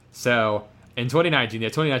 So, in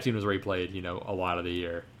 2019 was where he played, a lot of the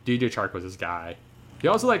year. DJ Chark was his guy. He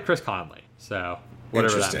also liked Chris Conley, so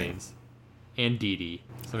whatever that means. And Dede.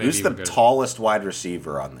 So who's the tallest wide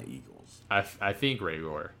receiver on the Eagles? I think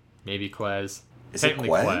Raygor. Maybe Quez. Is it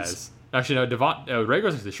Quez? Actually, no,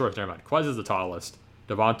 Raygor's is the shortest, never mind. Quez is the tallest.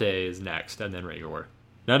 Devontae is next, and then Raygor.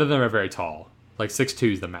 None of them are very tall. Like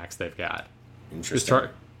 6'2" is the max they've got. Interesting.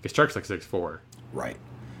 Because Chark's like 6'4". Right.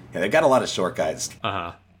 Yeah, they've got a lot of short guys.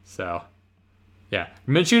 Uh-huh. So, yeah.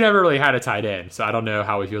 Minshew never really had a tight end, so I don't know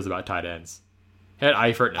how he feels about tight ends. He had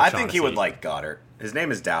Eifert and I think he would like Goddard. His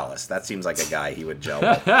name is Dallas. That seems like a guy he would gel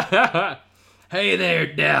with. Hey there,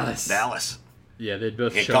 Dallas. Dallas. Yeah, they'd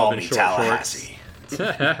both You show call up in me short Tallahassee.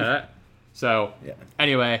 shorts. So Yeah.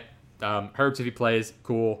 anyway, Herbst if he plays,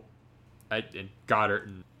 cool. And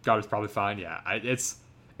Goddard's probably fine. Yeah,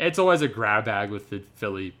 it's always a grab bag with the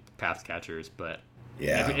Philly pass catchers, but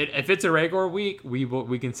Yeah. if it's a regular week,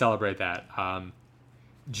 we can celebrate that.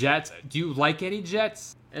 Jets. Do you like any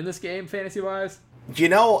Jets in this game, fantasy wise?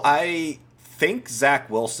 I think Zach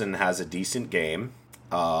Wilson has a decent game.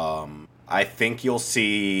 I think you'll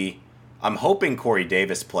see. I'm hoping Corey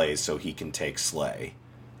Davis plays so he can take Slay.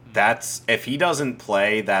 If he doesn't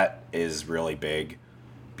play, that is really big,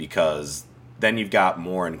 because then you've got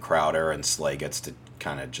Moore and Crowder, and Slay gets to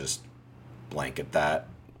kind of just blanket that.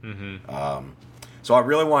 So I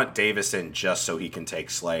really want Davis in just so he can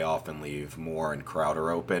take Slay off and leave Moore and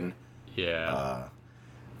Crowder open. Yeah.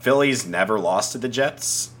 Philly's never lost to the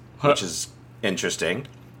Jets, which is interesting.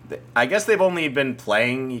 I guess they've only been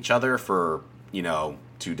playing each other for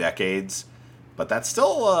 2 decades, but that's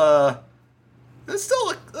still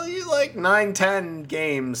like 9-10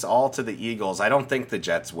 games all to the Eagles. I don't think the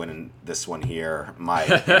Jets win this one here. My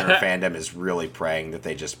inner fandom is really praying that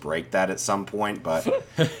they just break that at some point, but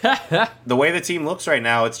the way the team looks right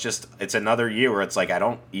now, it's another year where it's like I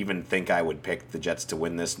don't even think I would pick the Jets to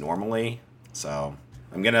win this normally. So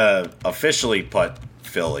I'm gonna officially put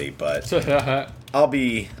Philly, but I'll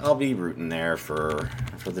be rooting there for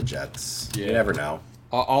the Jets. Yeah. You never know.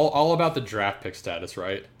 All about the draft pick status,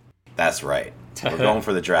 right? That's right. We're going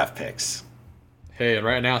for the draft picks. Hey, and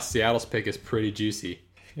right now Seattle's pick is pretty juicy.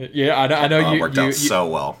 Yeah, I know worked out so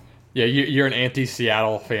well. Yeah, you're an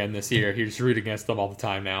anti-Seattle fan this year. You just root against them all the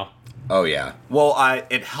time now. Oh yeah. Well,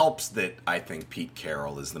 it helps that I think Pete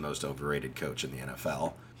Carroll is the most overrated coach in the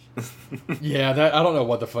NFL. Yeah, I don't know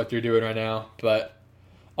what the fuck you're doing right now, but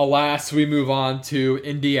alas, we move on to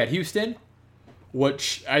Indy at Houston,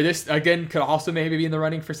 which I just again could also maybe be in the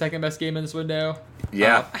running for second best game in this window.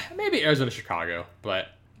 Yeah, maybe Arizona, Chicago, but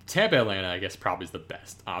Tampa, Atlanta, I guess probably is the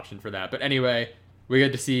best option for that. But anyway, we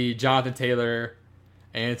get to see Jonathan Taylor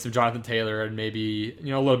and some Jonathan Taylor, and maybe a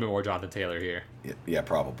little bit more Jonathan Taylor here. Yeah,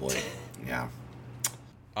 probably. Yeah.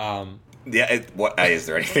 Yeah. Is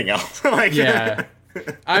there anything else? Yeah.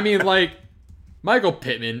 I mean, Michael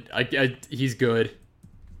Pittman, he's good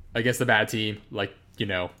against the bad team. Play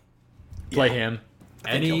him.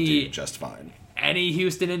 I think he'll do just fine. Any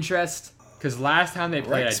Houston interest? Because last time they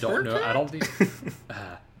played, I don't know. I don't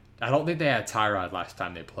think they had Tyrod last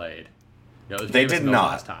time they played. They did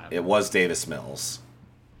not. Last time. It was Davis Mills.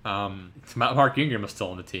 Mark Ingram was still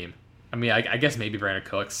on the team. I mean, I guess maybe Brandon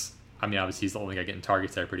Cooks. I mean, obviously he's the only guy getting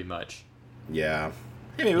targets there pretty much. Yeah.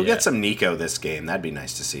 Hey, maybe we'll get some Nico this game. That'd be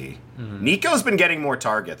nice to see. Mm-hmm. Nico's been getting more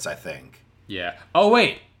targets, I think. Yeah. Oh,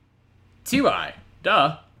 wait. T.Y.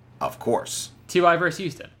 Duh. Of course. T.Y. versus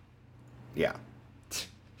Houston. Yeah.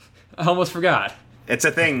 I almost forgot. It's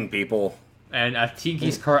a thing, people. And I think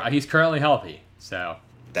he's currently healthy, so.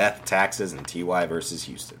 Death, taxes, and T.Y. versus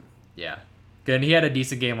Houston. Yeah. And he had a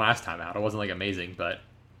decent game last time out. It wasn't, amazing, but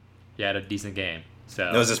he had a decent game. So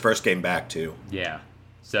that was his first game back, too. Yeah.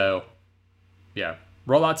 So, yeah.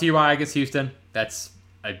 Roll out T.Y. against Houston.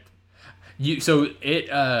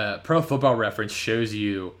 Pro Football Reference shows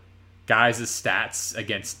you guys' stats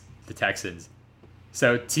against the Texans.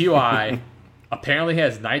 So T.Y. apparently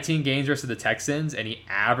has 19 games versus the Texans, and he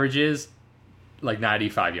averages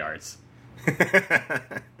 95 yards.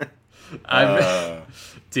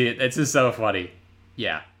 Dude, it's just so funny.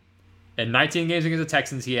 Yeah. In 19 games against the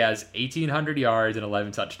Texans, he has 1,800 yards and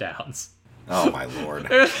 11 touchdowns. Oh, my Lord.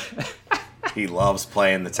 He loves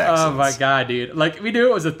playing the Texans. Oh, my God, dude. We knew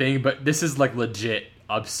it was a thing, but this is, legit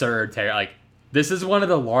absurd. This is one of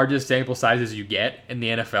the largest sample sizes you get in the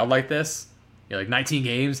NFL like this. 19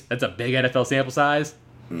 games. That's a big NFL sample size.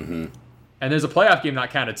 Mm-hmm. And there's a playoff game not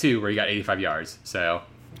counted, too, where he got 85 yards. So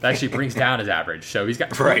that actually brings down his average. So he's got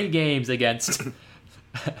 20 games against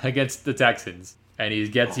the Texans. And he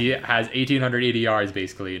has 1,880 yards,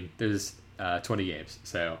 basically, in those 20 games.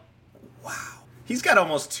 So, wow. He's got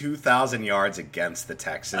almost 2,000 yards against the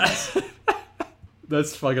Texans.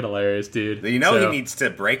 That's fucking hilarious, dude. He needs to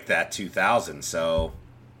break that 2,000, so,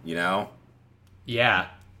 Yeah.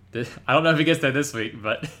 I don't know if he gets there this week,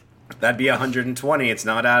 but... That'd be 120. It's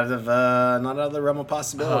not out of the realm of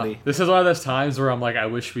possibility. This is one of those times where I'm like, I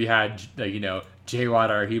wish we had, Jay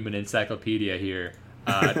Watt, our human encyclopedia here,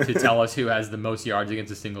 to tell us who has the most yards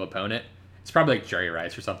against a single opponent. It's probably Jerry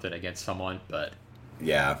Rice or something against someone, but...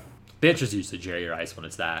 Yeah. They introduce to Jerry Rice when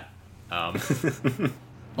it's that.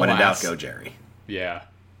 When in doubt, go Jerry. Yeah.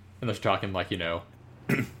 And they're talking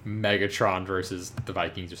Megatron versus the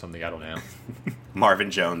Vikings or something. I don't know. Marvin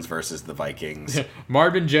Jones versus the Vikings.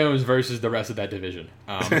 Marvin Jones versus the rest of that division.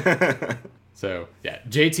 So, yeah.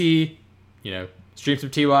 JT, stream some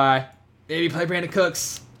TY. Maybe play Brandon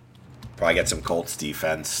Cooks. Probably get some Colts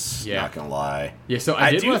defense. Yeah. Not gonna lie. Yeah, so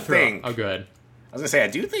I did do want to think. Oh, good. I was gonna say I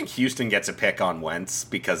do think Houston gets a pick on Wentz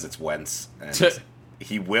because it's Wentz, and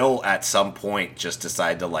he will at some point just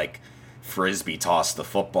decide to like frisbee toss the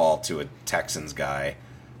football to a Texans guy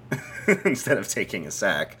instead of taking a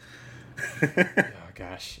sack. Oh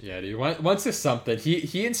gosh, yeah, dude. Once is something.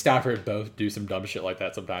 He and Stafford both do some dumb shit like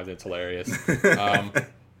that sometimes. It's hilarious.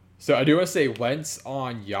 So I do want to say Wentz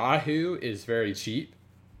on Yahoo is very cheap.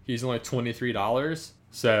 He's only $23.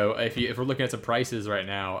 So if we're looking at some prices right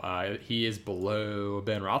now, he is below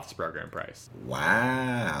Ben Roethlisberger in price.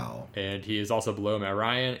 Wow. And he is also below Matt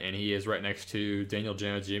Ryan, and he is right next to Daniel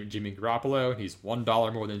Jones, Jimmy Garoppolo. He's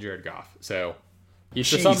 $1 more than Jared Goff. So he's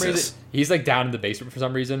for some reason he's like down in the basement for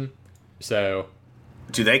some reason. So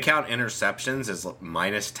do they count interceptions as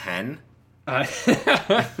minus 10?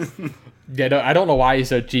 Yeah, no, I don't know why he's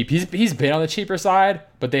so cheap. He's been on the cheaper side,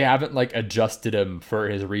 but they haven't like adjusted him for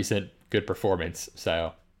his recent good performance.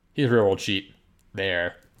 So he's real cheap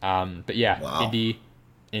there. But yeah, wow.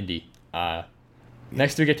 Indy.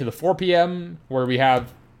 Next we get to the 4 p.m. where we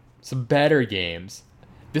have some better games.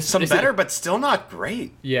 But still not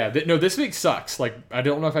great. Yeah, this week sucks. Like, I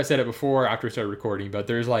don't know if I said it before or after we started recording, but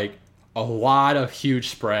there's like a lot of huge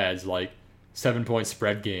spreads, like 7-point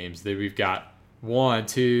spread games that we've got 1,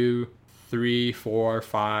 2, 3, 4,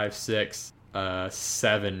 5, 6,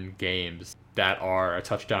 7 games that are a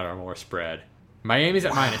touchdown or more spread. Miami's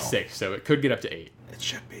at -6, so it could get up to 8. It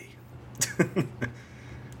should be.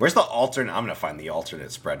 Where's the alternate? I'm gonna find the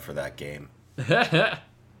alternate spread for that game.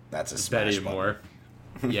 That's a smash button. More.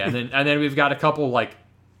 Yeah, and then we've got a couple like,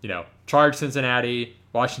 Charge Cincinnati,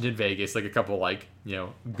 Washington Vegas, like a couple like,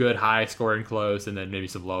 good high scoring close, and then maybe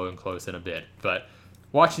some low and close in a bit. But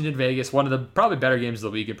Washington Vegas, one of the probably better games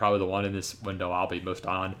of the week, and probably the one in this window I'll be most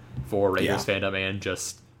on for Raiders fandom and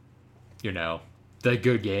just the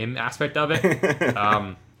good game aspect of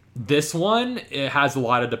it. This one, it has a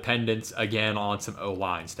lot of dependence again on some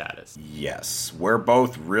O-line status. Yes, we're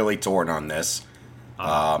both really torn on this.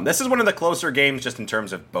 This is one of the closer games just in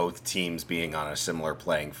terms of both teams being on a similar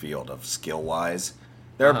playing field of skill-wise.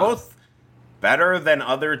 They're both better than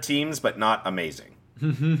other teams, but not amazing.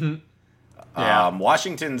 Yeah.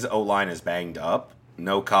 Washington's O-line is banged up.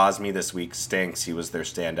 No Cosme this week stinks. He was their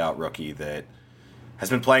standout rookie that has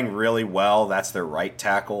been playing really well. That's their right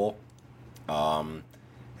tackle. And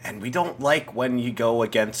we don't like when you go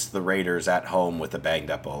against the Raiders at home with a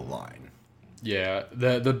banged-up O-line. Yeah,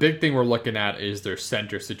 the big thing we're looking at is their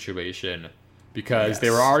center situation because they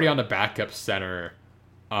were already on the backup center.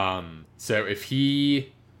 So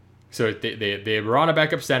they were on a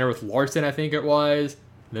backup center with Larson, I think it was.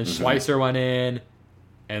 Then Schweitzer went in,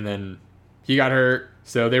 and then he got hurt.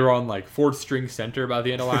 So they were on like fourth string center by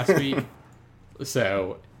the end of last week.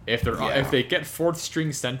 So if they get fourth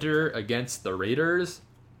string center against the Raiders,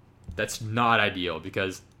 that's not ideal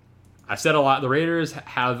because I've said a lot. The Raiders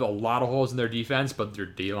have a lot of holes in their defense, but their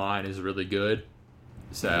D-line is really good.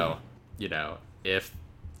 So, if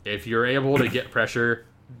you're able to get pressure,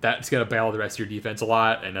 that's going to bail the rest of your defense a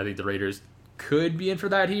lot. And I think the Raiders could be in for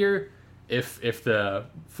that here if the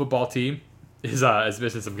football team is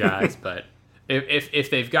missing some guys. But if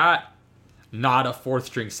they've got not a fourth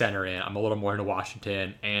string center in, I'm a little more into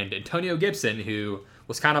Washington and Antonio Gibson, who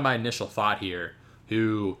was kind of my initial thought here,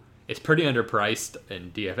 who it's pretty underpriced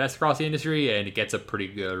in DFS across the industry, and it gets a pretty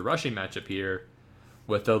good rushing matchup here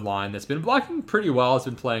with the line that's been blocking pretty well, it's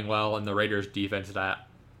been playing well, and the Raiders' defense that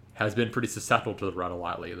has been pretty susceptible to the run a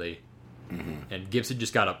lot lately. Mm-hmm. And Gibson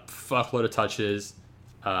just got a fuckload of touches.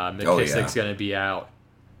 McKissick's going to be out.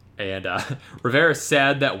 And Rivera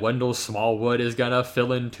said that Wendell Smallwood is going to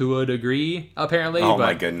fill in to a degree, apparently. Oh, but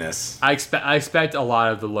my goodness. I expect a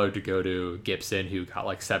lot of the load to go to Gibson, who got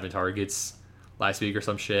like 7 targets last week or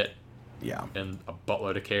some shit. Yeah. And a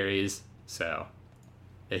buttload of carries. So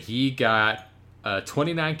he got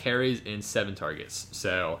 29 carries and 7 targets.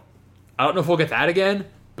 So I don't know if we'll get that again,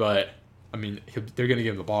 but I mean, they're going to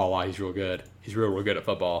give him the ball a lot. He's real good. He's real good at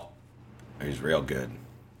football. He's real good.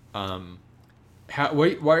 Why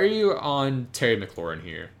are you on Terry McLaurin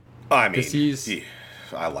here? I mean,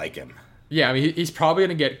 I like him. Yeah, I mean, he's probably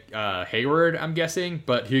going to get Hayward, I'm guessing,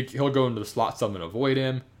 but he'll go into the slot some and avoid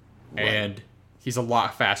him. Right. And he's a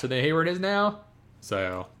lot faster than Hayward is now.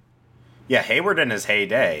 So, yeah, Hayward in his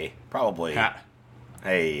heyday, probably.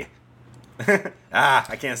 Hey.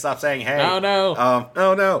 I can't stop saying hey. Oh, no.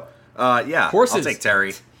 Oh, no. Yeah, Horses. I'll take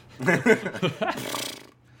Terry.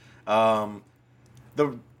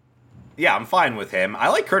 I'm fine with him. I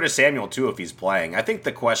like Curtis Samuel, too, if he's playing. I think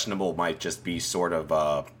the questionable might just be sort of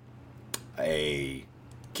a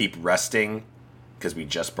keep resting because we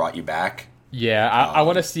just brought you back. Yeah, I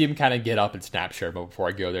want to see him kind of get up and snap Sherman before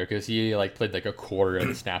I go there because he played a quarter of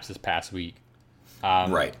the snaps this past week.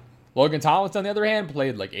 Right. Logan Thomas, on the other hand,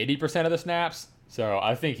 played 80% of the snaps, so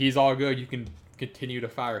I think he's all good. You can continue to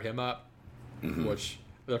fire him up, which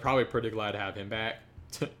they're probably pretty glad to have him back.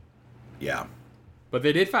 Yeah. But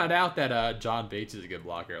they did find out that John Bates is a good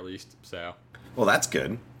blocker at least, so. Well, that's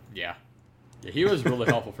good. Yeah, he was really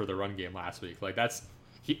helpful for the run game last week.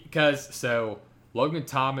 So Logan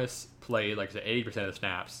Thomas played 80% of the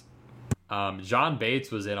snaps. John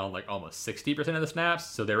Bates was in on almost 60% of the snaps,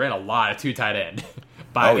 so they ran a lot of two tight end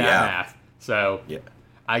by math. So yeah.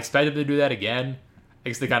 I expect them to do that again. I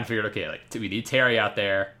guess they kind of figured, okay, we need Terry out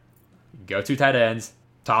there, go two tight ends,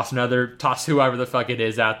 toss whoever the fuck it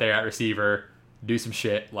is out there at receiver, do some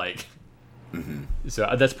shit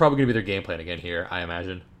So that's probably gonna be their game plan again here, I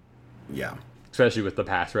imagine. Yeah. Especially with the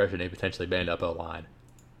pass rush and a potentially banged up O-line.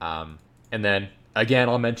 And then, again,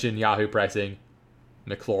 I'll mention Yahoo pricing.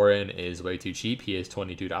 McLaurin is way too cheap. He is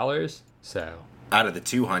 $22. So out of the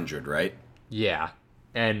 200, right? Yeah.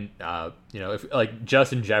 And, if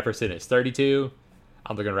Justin Jefferson is 32,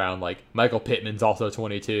 I'm looking around Michael Pittman's also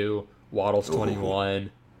 22, Waddle's 21.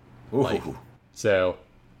 Ooh. So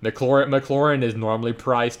McLaurin is normally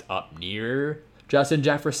priced up near Justin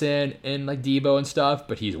Jefferson and Debo and stuff,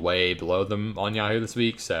 but he's way below them on Yahoo this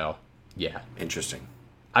week. So yeah, interesting.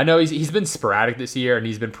 I know he's been sporadic this year and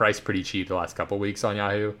he's been priced pretty cheap the last couple weeks on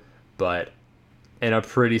Yahoo, but in a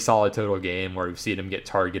pretty solid total game where we've seen him get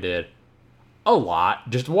targeted a lot,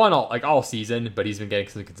 just all season, but he's been getting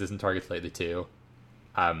some consistent targets lately too.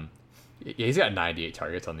 He's got 98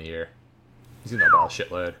 targets on the year. He's gonna ball a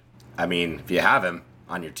shitload. I mean, if you have him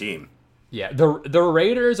on your team. Yeah, the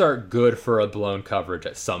Raiders are good for a blown coverage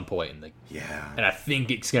at some point in the yeah, and I think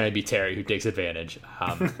it's gonna be Terry who takes advantage.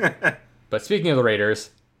 But speaking of the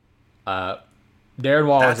Raiders, Darren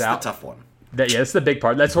Waller's out. That's the tough one. That's the big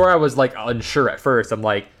part. That's where I was unsure at first. I'm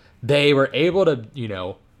they were able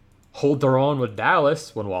to hold their own with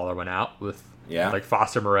Dallas when Waller went out with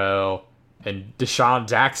Foster Moreau and Deshaun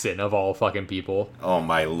Jackson of all fucking people. Oh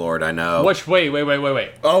my lord, I know.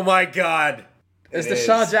 Wait. Oh my god. It's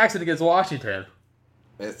Deshaun Jackson against Washington.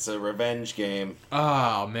 It's a revenge game.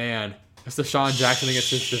 Oh man. It's Deshaun Jackson against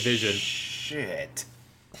his division. Shit.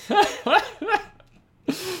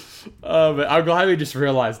 But I'm glad we just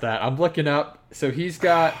realized that. I'm looking up. So he's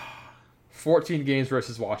got 14 games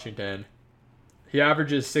versus Washington. He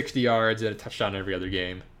averages 60 yards and a touchdown every other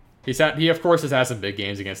game. He of course has had some big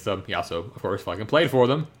games against them. He also, of course, fucking played for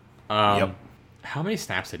them. Yep. How many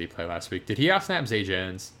snaps did he play last week? Did he outsnap Zay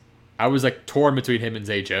Jones? I was torn between him and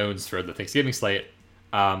Zay Jones for the Thanksgiving slate.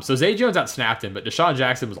 So Zay Jones outsnapped him, but Deshaun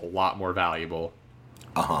Jackson was a lot more valuable.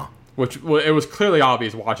 Which it was clearly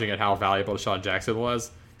obvious watching it how valuable Deshaun Jackson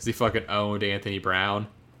was because he fucking owned Anthony Brown.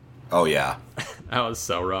 Oh yeah, that was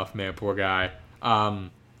so rough, man. Poor guy.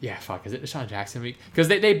 Yeah, fuck. Is it Deshaun Jackson week? Because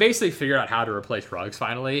they basically figured out how to replace Ruggs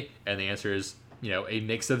finally, and the answer is a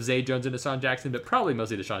mix of Zay Jones and Deshaun Jackson, but probably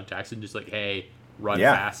mostly Deshaun Jackson. Just hey, run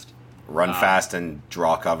fast. Run fast and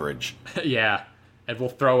draw coverage. Yeah, and we'll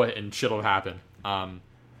throw it and shit'll happen.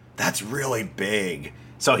 That's really big.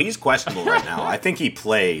 So he's questionable right now. I think he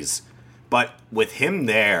plays, but with him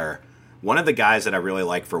there, one of the guys that I really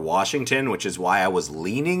like for Washington, which is why I was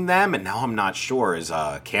leaning them, and now I'm not sure, is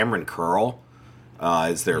Cameron Curl.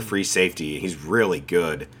 Is their free safety. He's really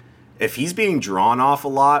good. If he's being drawn off a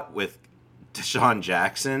lot with Deshaun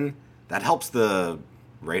Jackson, that helps the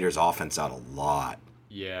Raiders offense out a lot.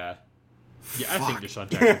 Yeah. Yeah, I think Deshaun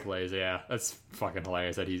Jackson plays, yeah. That's fucking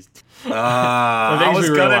hilarious that he's... I was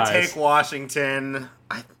going to take Washington.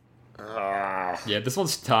 Yeah, this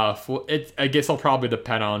one's tough. Well, I guess it'll probably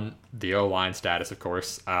depend on the O-line status, of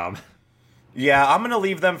course. Yeah, I'm going to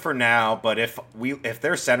leave them for now, but if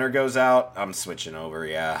their center goes out, I'm switching over,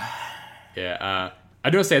 yeah. Yeah, I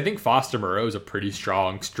do want to say, I think Foster Moreau is a pretty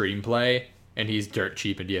strong stream play, and he's dirt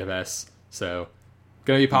cheap in DFS, so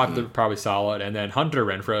going to be popular, probably solid. And then Hunter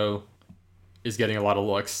Renfrow is getting a lot of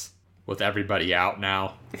looks with everybody out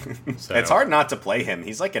now. So, it's hard not to play him.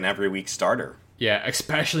 He's like an every week starter. Yeah,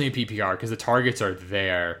 especially in PPR because the targets are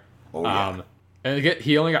there. Oh, yeah. And again,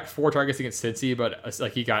 he only got 4 targets against Cincy,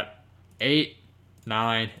 but he got 8,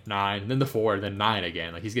 9, 9, then the 4, then 9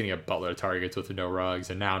 again. He's getting a buttload of targets with no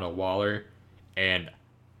Ruggs and now no Waller. And,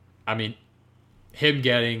 I mean, him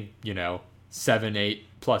getting, 7, 8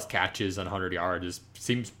 plus catches on 100 yards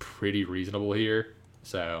seems pretty reasonable here.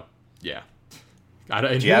 So, yeah.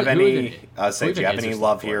 Do you have any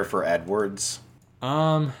love here for Edwards?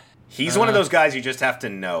 He's one of those guys you just have to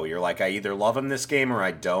know. You're like, I either love him this game or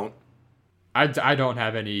I don't. I don't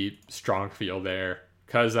have any strong feel there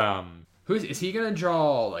because Is he gonna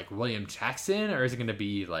draw like William Jackson, or is it gonna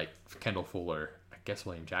be like Kendall Fuller? I guess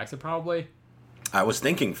William Jackson probably. I was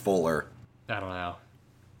thinking Fuller. I don't know.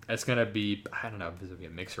 It's gonna be, I don't know if this will be a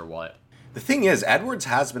mix or what. The thing is, Edwards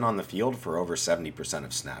has been on the field for over 70%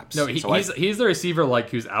 of snaps. No, he's the receiver like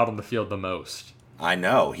who's out on the field the most. I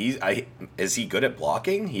know. Is he good at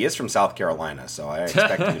blocking? He is from South Carolina, so I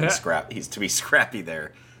expect him to be to be scrappy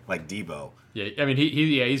there, like Debo. Yeah, I mean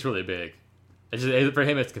he's really big. For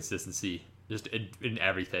him, it's consistency, just in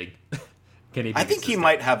everything. I think he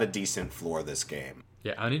might have a decent floor this game.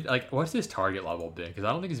 Yeah, I need what's his target level been? Because I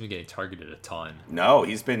don't think he's been getting targeted a ton. No,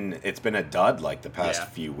 it's been a dud like the past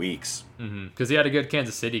few weeks. Because he had a good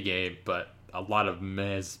Kansas City game, but a lot of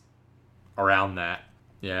mez around that.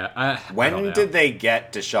 Yeah. When did they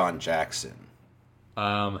get Deshaun Jackson?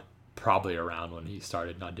 Probably around when he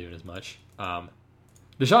started not doing as much. Deshaun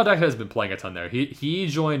Jackson has been playing a ton there. He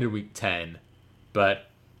joined in week 10, but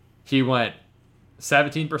he went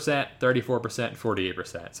 17%, 34%,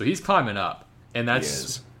 48%. So he's climbing up. And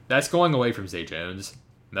that's going away from Zay Jones,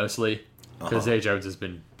 mostly. Because Zay Jones has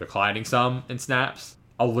been declining some in snaps.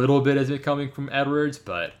 A little bit has been coming from Edwards,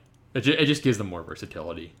 but it just gives them more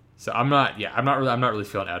versatility. So I'm not really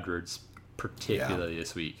feeling Edwards particularly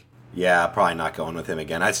this week. Yeah, probably not going with him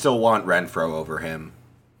again. I still want Renfrow over him.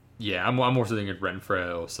 Yeah, I'm more so thinking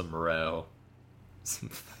Renfrow, some Moreau, some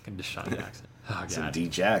fucking Deshaun Jackson. Oh, God. Some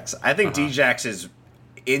D-Jax. I think D-Jax is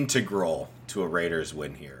integral to a Raiders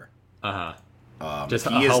win here. Just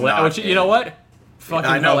he is not. You know what?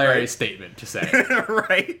 Fucking hilarious statement to say.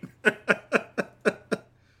 Right?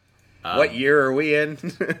 What year are we in?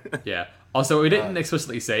 Yeah. Also, we didn't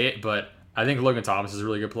explicitly say it, but I think Logan Thomas is a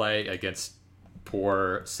really good play against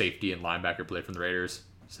poor safety and linebacker play from the Raiders.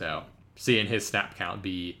 So seeing his snap count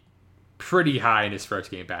be pretty high in his first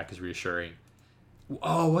game back is reassuring.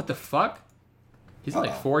 Oh, what the fuck? He's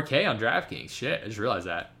like 4K on DraftKings. Shit, I just realized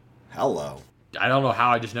that. Hello. I don't know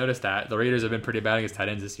how I just noticed that. The Raiders have been pretty bad against tight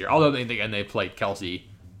ends this year. Although they played Kelsey,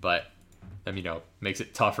 but makes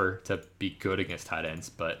it tougher to be good against tight ends.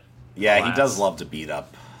 But yeah, he does love to beat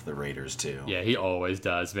up the Raiders too. Yeah, he always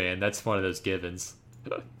does, man. That's one of those givens.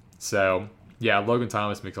 So yeah, Logan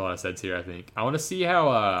Thomas makes a lot of sense here. I think I want to see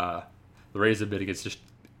how the Raiders have been against just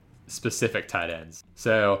specific tight ends.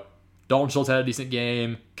 So Dalton Schultz had a decent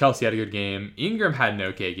game. Kelsey had a good game. Ingram had an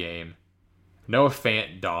okay game. Noah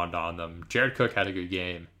Fant dawned on them. Jared Cook had a good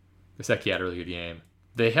game. Gesicki had a really good game.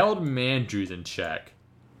 They held Mandrews in check.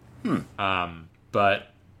 But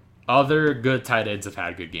other good tight ends have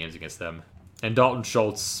had good games against them. And Dalton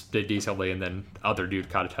Schultz did decently, and then other dude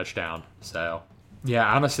caught a touchdown. So, yeah,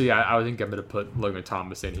 honestly, I think I'm going to put Logan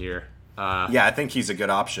Thomas in here. Yeah, I think he's a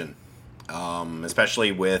good option.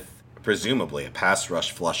 Especially with, presumably, a pass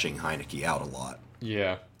rush flushing Heineke out a lot.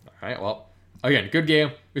 Yeah. All right, well. Again, good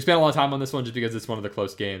game. We spent a lot of time on this one just because it's one of the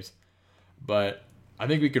close games. But I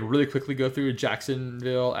think we could really quickly go through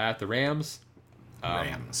Jacksonville at the Rams.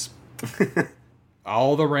 Rams.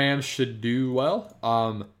 All the Rams should do well.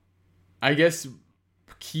 I guess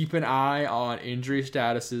keep an eye on injury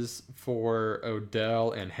statuses for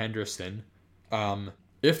Odell and Henderson.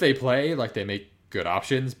 If they play, they make good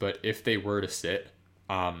options. But if they were to sit,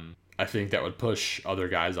 I think that would push other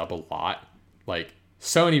guys up a lot.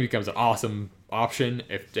 Sony becomes an awesome option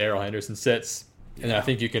if Darrell Henderson sits. Yeah. And I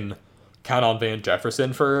think you can count on Van Jefferson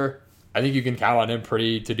I think you can count on him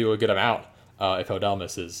to do a good amount if Odell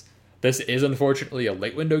misses. This is unfortunately a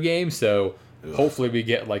late window game, so hopefully we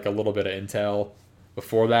get a little bit of intel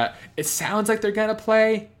before that. It sounds like they're going to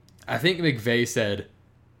play. I think McVay said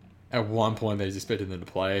at one point they expected them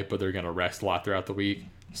to play, but they're going to rest a lot throughout the week.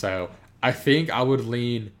 So I think I would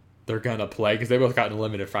lean they're going to play because they both got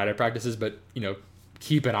limited Friday practices, but,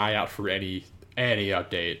 keep an eye out for any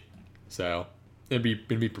update. So be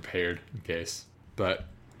prepared in case. But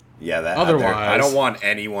yeah, otherwise, I don't want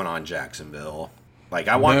anyone on Jacksonville.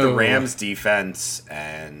 I want the Rams defense,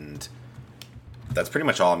 and that's pretty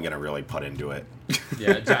much all I'm going to really put into it.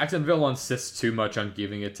 Yeah, Jacksonville insists too much on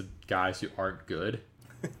giving it to guys who aren't good.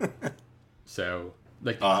 So,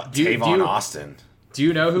 Tavon Austin. Do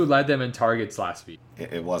you know who led them in targets last week?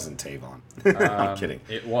 It wasn't Tavon. I'm kidding.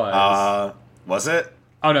 It was. Was it?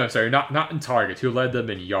 Oh, no, sorry. Not in targets. Who led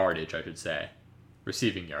them in yardage, I should say.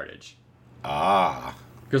 Receiving yardage.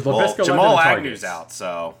 Because Laviska Jamal Agnew's out,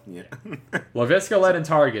 so... Yeah. Laviska led in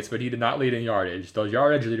targets, but he did not lead in yardage. The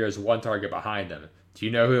yardage leader is one target behind him. Do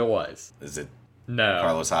you know who it was? Is it No.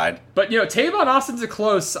 Carlos Hyde? But, Tavon Austin's a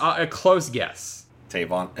close guess.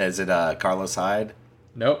 Tavon? Is it Carlos Hyde?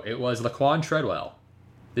 Nope, it was Laquan Treadwell.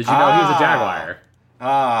 Did you know he was a Jaguar?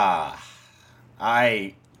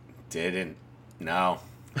 I didn't. No.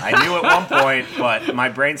 I knew at one point, but my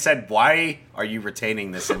brain said, "Why are you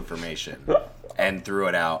retaining this information?" and threw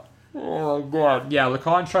it out. Oh god. Yeah,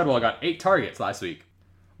 Laquan Treadwell got 8 targets last week.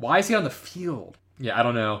 Why is he on the field? Yeah, I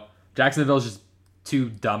don't know. Jacksonville's just too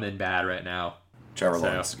dumb and bad right now. Trevor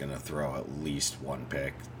Lawrence is going to throw at least 1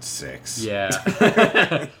 pick, 6. Yeah.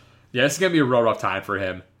 Yeah, this is going to be a real rough time for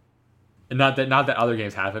him. And not that other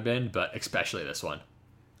games haven't been, but especially this one.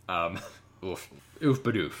 Oof. Oof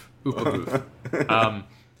badoof. Oof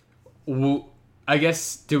badoof. I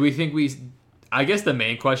guess, I guess the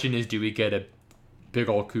main question is, do we get a big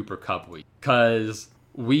old Cooper Kupp week? Because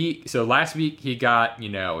so last week he got, he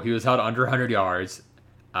was held under 100 yards.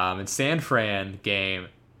 In San Fran game,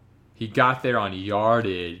 he got there on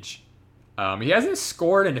yardage. He hasn't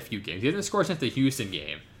scored in a few games. He hasn't scored since the Houston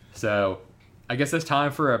game. So I guess it's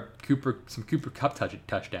time for some Cooper Kupp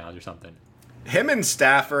touchdowns or something. Him and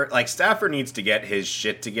Stafford, Stafford needs to get his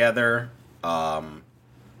shit together.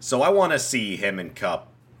 So I want to see him and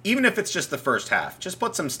Kupp, even if it's just the first half. Just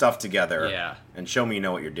put some stuff together and show me you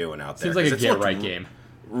know what you're doing out there. Seems like a get-right game.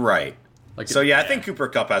 Right. I think Cooper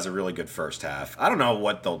Kupp has a really good first half. I don't know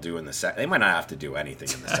what they'll do in the second. They might not have to do anything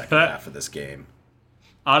in the second half of this game.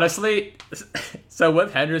 Honestly, so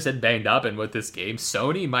with Henderson banged up and with this game,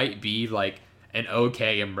 Sony might be an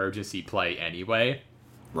okay emergency play anyway.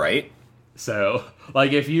 Right? So,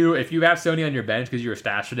 if you have Sony on your bench because you were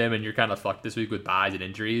stashing him and you're kind of fucked this week with buys and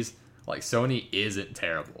injuries, Sony isn't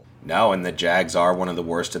terrible. No, and the Jags are one of the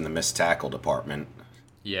worst in the missed tackle department.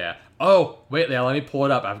 Yeah. Oh, wait, let me pull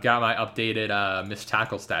it up. I've got my updated missed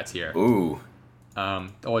tackle stats here. Ooh.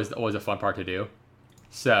 Always a fun part to do.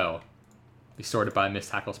 So, we sorted by missed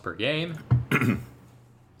tackles per game.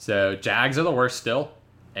 So, Jags are the worst still,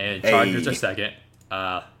 and Chargers are second.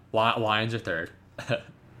 Lions are third.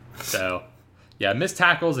 So, yeah, missed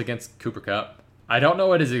tackles against Cooper Kupp. I don't know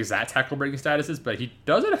what his exact tackle breaking status is, but he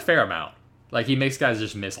does it a fair amount. He makes guys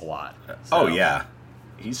just miss a lot. So. Oh, yeah.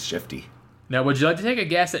 He's shifty. Now, would you like to take a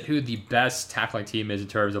guess at who the best tackling team is in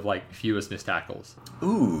terms of fewest missed tackles?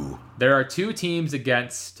 Ooh. There are 2 teams there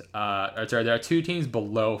are 2 teams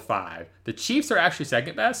below 5. The Chiefs are actually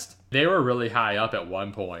second best. They were really high up at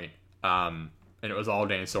one point, and it was all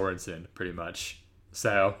Dan Sorensen pretty much.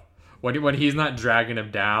 So when he's not dragging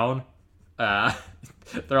them down, they're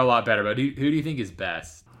a lot better. But who do you think is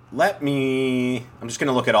best? I'm just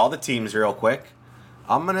gonna look at all the teams real quick.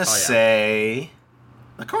 I'm gonna say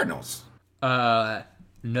the Cardinals.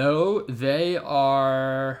 No, they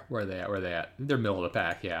are... Where are they at? They're middle of the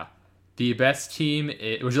pack, yeah. The best team...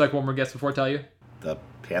 Would you like one more guess before I tell you? The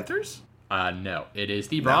Panthers? No. It is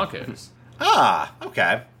the Broncos. Ah,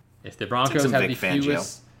 okay. If the Broncos have the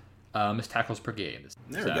fewest missed tackles per game.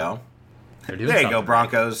 There we go. They're doing there you go,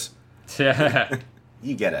 Broncos. Yeah.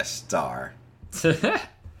 You get a star.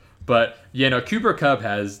 But, Cooper Kupp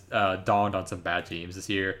has dawned on some bad teams this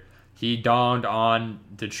year. He dawned on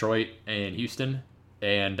Detroit and Houston,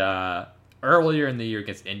 and earlier in the year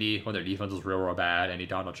against Indy when their defense was real bad, and he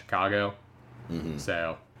dawned on Chicago. Mm-hmm.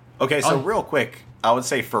 So, okay, so real quick, I would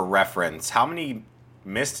say for reference, how many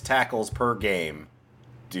missed tackles per game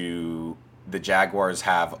do the Jaguars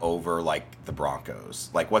have over the Broncos?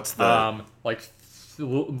 What's the a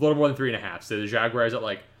little more than 3.5. So the Jaguars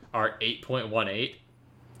are 8.18.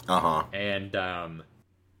 And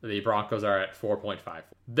the Broncos are at 4.5.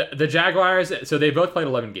 The Jaguars, so they both played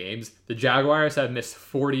 11 games. The Jaguars have missed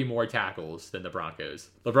 40 more tackles than the Broncos.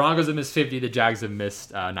 The Broncos have missed 50. The Jags have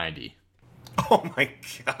missed 90. Oh my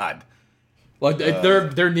god!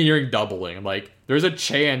 They're nearing doubling. There's a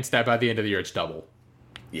chance that by the end of the year it's double.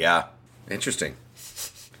 Yeah, interesting.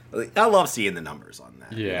 I love seeing the numbers on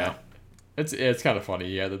that. Yeah, it's kind of funny.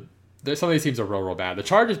 Yeah, some of these teams are real bad. The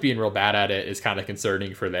Chargers being real bad at it is kind of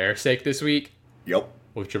concerning for their sake this week. Yep.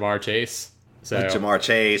 With Jamar Chase. With Jamar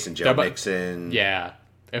Chase and Joe Mixon. Yeah.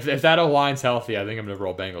 If that O-line's healthy, I think I'm going to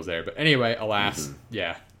roll Bengals there. But anyway, alas,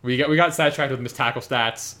 yeah. We got sidetracked with missed tackle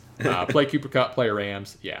stats. Play Cooper Kupp, play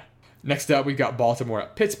Rams. Yeah. Next up, we've got Baltimore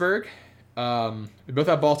at Pittsburgh. We both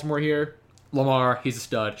have Baltimore here. Lamar, he's a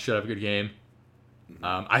stud. Should have a good game.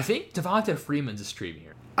 I think Devonta Freeman's a stream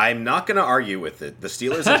here. I'm not going to argue with it. The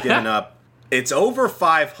Steelers have given up. It's over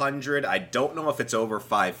 500. I don't know if it's over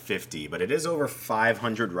 550, but it is over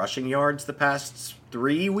 500 rushing yards the past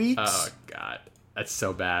 3 weeks. Oh, God. That's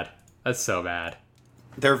so bad. That's so bad.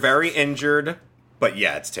 They're very injured, but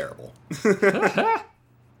yeah, it's terrible.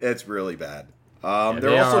 It's really bad.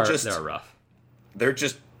 They're rough.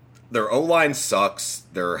 Their O-line sucks.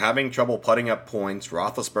 They're having trouble putting up points.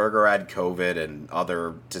 Roethlisberger had COVID and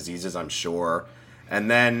other diseases, I'm sure.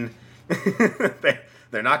 And then...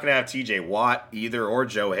 They're not going to have TJ Watt either or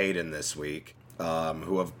Joe Hayden this week.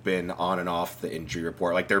 who have been on and off the injury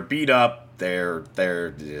report. Like, they're beat up.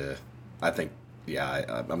 I think,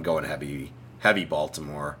 I'm going heavy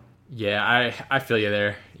Baltimore. Yeah, I feel you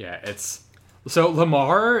there. Yeah, it's so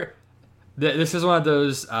Lamar. This is one of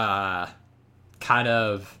those kind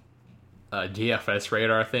of DFS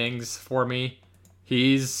radar things for me.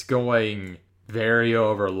 He's going very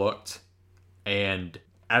overlooked, and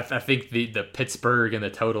I think the Pittsburgh and the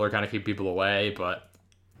total are kind of keep people away. But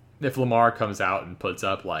if Lamar comes out and puts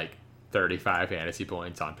up like 35 fantasy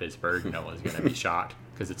points on Pittsburgh, no one's going to be shocked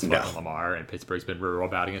because it's fucking Lamar, and Pittsburgh's been real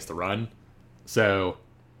bad against the run. So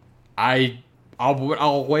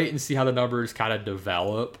I'll wait and see how the numbers kind of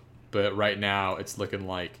develop. But right now, it's looking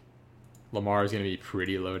like Lamar is going to be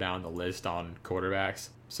pretty low down the list on quarterbacks.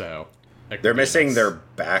 So they're missing their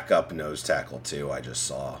backup nose tackle too. I just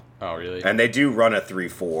saw. Oh, really? And they do run a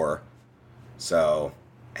 3-4. So,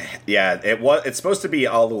 yeah, it's supposed to be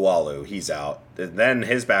Alualu. He's out. Then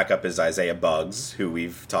his backup is Isaiah Buggs, who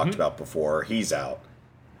we've talked about before. He's out.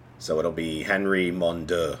 So it'll be Henry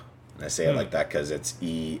Mondeux. And I say it like that because it's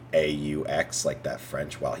Eaux, like that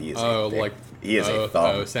French. Wow, he is a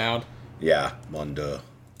thumb sound. Yeah, Mondeux.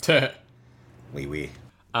 Oui.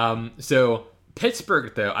 So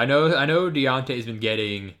Pittsburgh, though, I know Deontay's been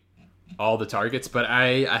getting all the targets, but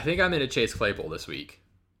I think I'm going to chase Claypool this week.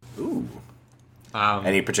 Ooh.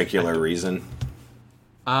 Any particular reason?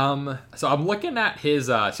 So I'm looking at his.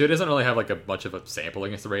 So he doesn't really have like a bunch of a sample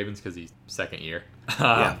against the Ravens because he's second year.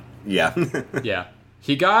 Yeah. Yeah.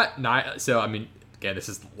 He got 9. So I mean, again, this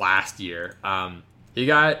is last year. He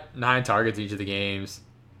got 9 targets each of the games.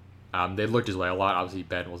 They looked his way a lot. Obviously,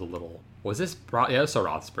 Ben was a little. Was this? Yeah, it was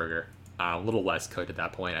Roethlisberger. A little less cooked at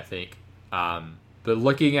that point, I think. But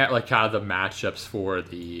looking at like kind of the matchups for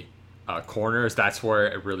the corners, that's where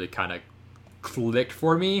it really kind of clicked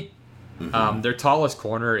for me. Mm-hmm. Their tallest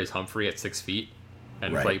corner is Humphrey at 6 feet,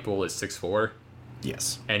 and Claypool is 6'4".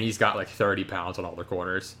 Yes. And he's got like 30 pounds on all their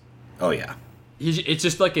corners. Oh, yeah. It's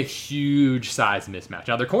just like a huge size mismatch.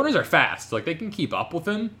 Now, their corners are fast. Like, they can keep up with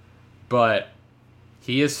him, but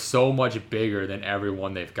he is so much bigger than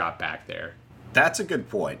everyone they've got back there. That's a good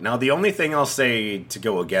point. Now, the only thing I'll say to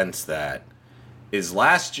go against that is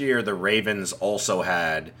last year the Ravens also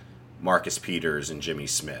had Marcus Peters and Jimmy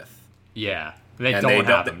Smith. Yeah, they don't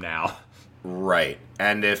have them now. Right.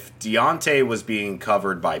 And if Deontay was being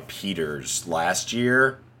covered by Peters last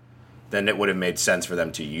year, then it would have made sense for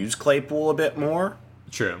them to use Claypool a bit more.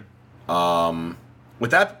 True.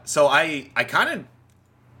 With that, so I kind of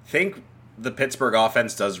think the Pittsburgh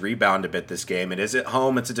offense does rebound a bit this game. It is at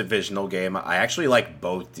home. It's a divisional game. I actually like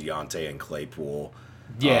both Deontay and Claypool.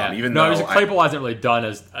 Yeah, Claypool hasn't really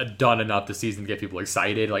done enough this season to get people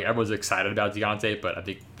excited. Like, everyone's excited about Deontay, but I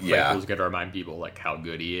think Claypool's going to remind people like how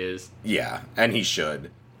good he is. Yeah, and he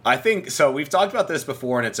should. I think so. We've talked about this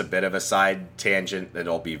before, and it's a bit of a side tangent.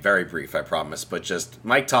 It'll be very brief, I promise. But just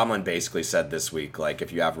Mike Tomlin basically said this week, like,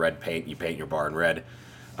 if you have red paint, you paint your barn red.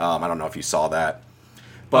 I don't know if you saw that.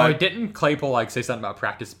 But didn't Claypool like say something about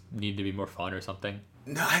practice needing to be more fun or something?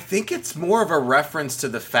 No, I think it's more of a reference to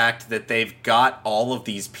the fact that they've got all of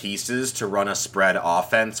these pieces to run a spread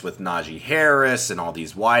offense with Najee Harris and all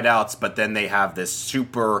these wideouts, but then they have this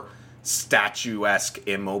super statuesque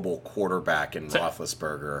immobile quarterback in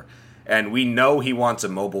Roethlisberger. And we know he wants a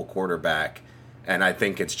mobile quarterback, and I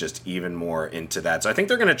think it's just even more into that. So I think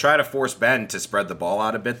they're going to try to force Ben to spread the ball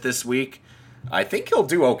out a bit this week. I think he'll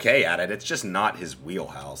do okay at it. It's just not his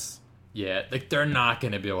wheelhouse. Yeah, like they're not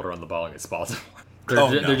going to be able to run the ball against Baltimore. No.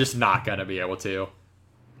 They're just not going to be able to.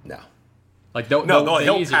 No. Like he'll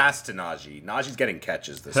pass to Najee. Najee's getting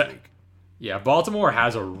catches this week. Yeah, Baltimore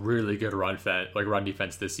has a really good run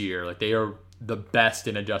defense this year. Like, they are the best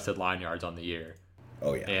in adjusted line yards on the year.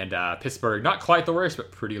 Oh, yeah. And Pittsburgh, not quite the worst,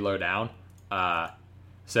 but pretty low down.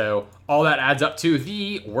 So all that adds up to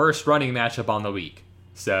the worst running matchup on the week.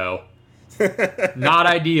 So not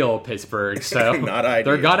ideal, Pittsburgh. So not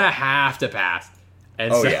ideal. They're gonna have to pass.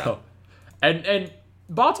 And yeah. And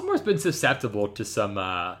Baltimore's been susceptible to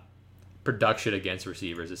some production against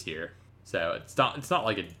receivers this year. So it's not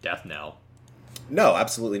like a death knell. No,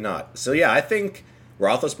 absolutely not. So yeah, I think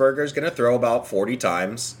Roethlisberger is going to throw about 40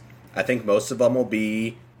 times. I think most of them will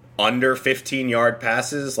be under 15-yard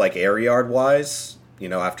passes, like air yard wise.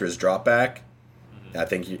 After his drop back. I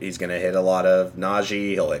think he's going to hit a lot of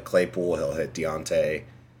Najee. He'll hit Claypool. He'll hit Deontay.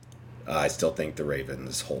 I still think the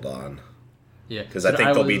Ravens hold on. Yeah, because I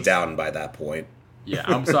think they'll be down by that point. Yeah,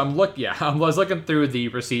 I was looking through the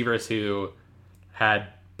receivers who had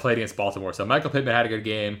played against Baltimore. So Michael Pittman had a good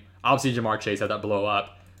game. Obviously, Jamar Chase had that blow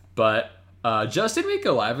up. But just in week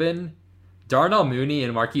 11, Darnell Mooney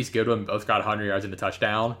and Marquise Goodwin both got 100 yards and a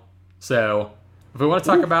touchdown. So If we want to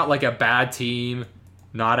talk about like a bad team,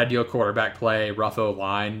 not ideal quarterback play, rough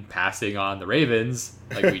O-line, passing on the Ravens,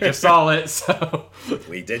 like we just saw it, so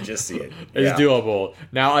We did just see it. it's doable.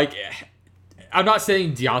 Now, like, I'm not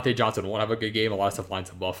saying Deontay Johnson won't have a good game. A lot of stuff lines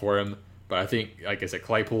up well for him, but I think, like I said,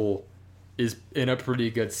 Claypool is in a pretty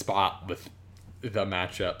good spot with the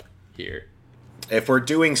matchup here. If we're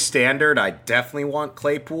doing standard, I definitely want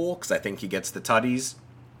Claypool because I think he gets the tutties.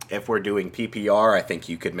 If we're doing PPR, I think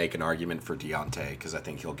you could make an argument for Deontay because I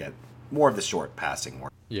think he'll get more of the short passing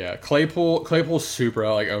work. Yeah, Claypool's super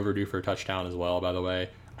like overdue for a touchdown as well. By the way,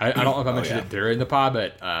 I don't know if I mentioned it during the pod,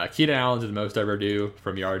 but Keenan Allen's the most overdue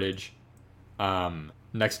from yardage.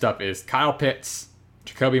 Next up is Kyle Pitts,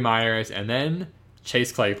 Jacoby Myers, and then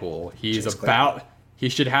Chase Claypool. He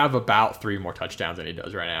should have about 3 more touchdowns than he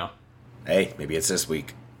does right now. Hey, maybe it's this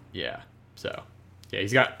week. Yeah. So, yeah,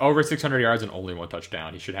 he's got over 600 yards and only 1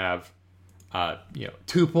 touchdown. He should have,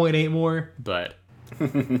 2.8 more. But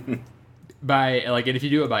and if you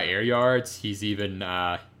do it by air yards, he's even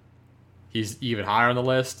higher on the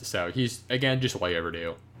list. So he's again just way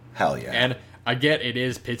overdue. Hell yeah. And I get it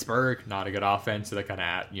is Pittsburgh, not a good offense, so that kind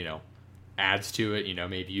of adds to it.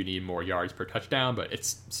 Maybe you need more yards per touchdown, but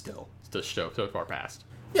it's still so far past.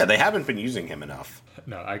 Yeah, they haven't been using him enough.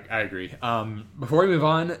 No, I agree. Before we move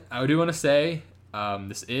on, I do want to say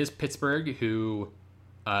this is Pittsburgh, who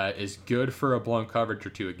is good for a blown coverage or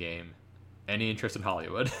 2 a game. Any interest in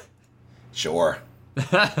Hollywood? Sure.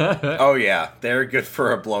 Oh, yeah. They're good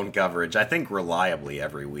for a blown coverage. I think reliably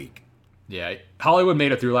every week. Yeah, Hollywood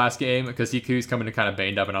made it through last game because he was coming in kind of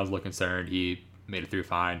banged up and I was a little concerned. He made it through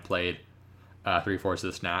fine, played 3/4 of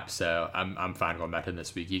the snap, so I'm fine going back to him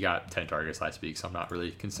this week. He got 10 targets last week, so I'm not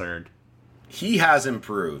really concerned. He has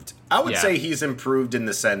improved. I would say he's improved in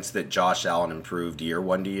the sense that Josh Allen improved year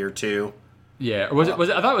 1 to year 2. Yeah, or was it?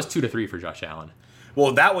 I thought it was 2 to 3 for Josh Allen.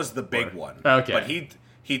 Well, that was the big one. Okay, but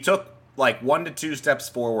he took like 1 to 2 steps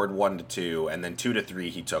forward, 1 to 2, and then 2 to 3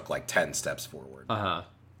 he took like 10 steps forward.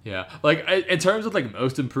 Yeah, like in terms of like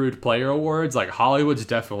most improved player awards, like Hollywood's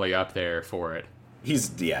definitely up there for it. He's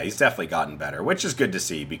definitely gotten better, which is good to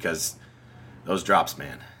see because those drops,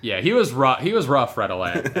 man. Yeah, he was rough. He was rough right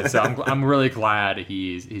away, and so I'm really glad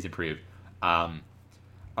he's improved.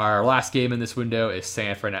 Our last game in this window is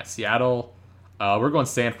San Fran at Seattle. We're going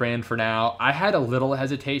San Fran for now. I had a little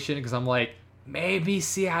hesitation because I'm like, maybe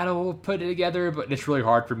Seattle will put it together, but it's really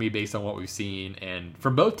hard for me based on what we've seen. And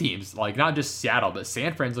from both teams, like not just Seattle, but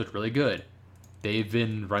San Fran's looked really good. They've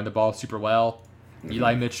been running the ball super well. Mm-hmm.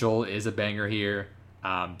 Eli Mitchell is a banger here.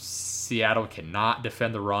 Seattle cannot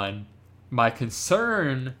defend the run. My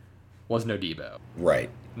concern was no Debo.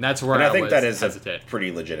 Right. And that's where I think that is hesitant. A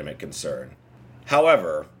pretty legitimate concern.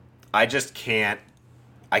 However, I can't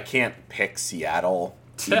pick Seattle,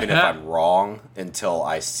 even if I'm wrong, until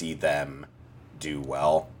I see them do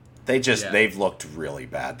well. They've looked really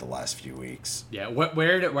bad the last few weeks. Yeah,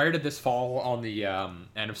 where did this fall on the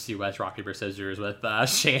NFC West rock paper scissors with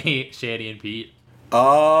Shady and Pete?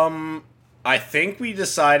 I think we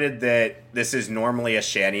decided that this is normally a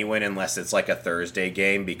Shanny win unless it's like a Thursday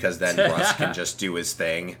game because then Russ can just do his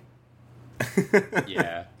thing.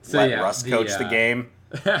 Yeah. So let Russ coach the game.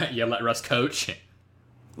 Yeah, let Russ coach.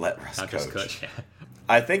 Let Russ Not coach. Just coach.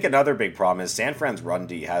 I think another big problem is San Fran's run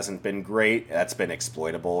D hasn't been great. That's been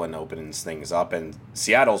exploitable and opens things up. And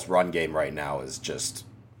Seattle's run game right now is just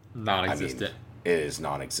non-existent. It is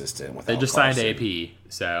non-existent. They just signed AP,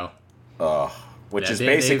 so. Which is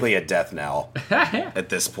basically a death knell at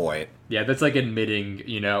this point. Yeah, that's like admitting,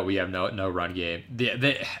 we have no run game.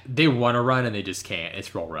 They want to run and they just can't.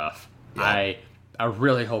 It's real rough. Yeah. I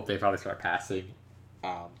really hope they finally start passing.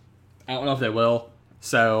 I don't know if they will.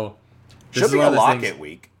 So this should be a Lockett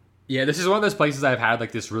week. Yeah, this is one of those places I've had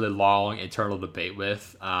like this really long internal debate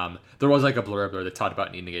with. There was like a blurb there that talked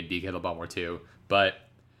about needing to get DK a little bit more too, but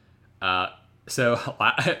so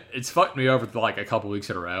it's fucked me over for like a couple weeks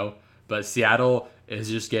in a row. But Seattle is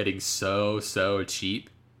just getting so cheap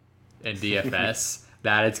in DFS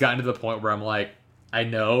that it's gotten to the point where I'm like, I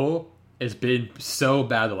know it's been so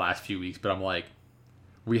bad the last few weeks, but I'm like,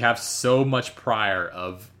 we have so much prior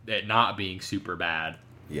of it not being super bad.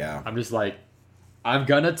 Yeah. I'm just like, I'm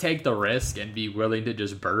going to take the risk and be willing to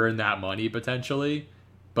just burn that money potentially.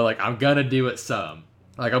 But like, I'm going to do it some.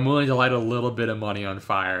 Like, I'm willing to light a little bit of money on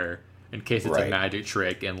fire in case it's a magic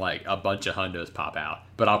trick and like a bunch of hundos pop out.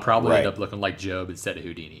 But I'll probably end up looking like Job instead of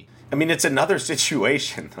Houdini. I mean, it's another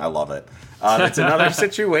situation. I love it. It's another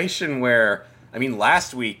situation where, I mean,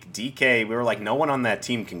 last week, DK, we were like, no one on that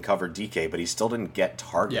team can cover DK, but he still didn't get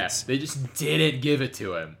targets. Yes, they just didn't give it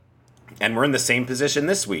to him. And we're in the same position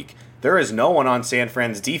this week. There is no one on San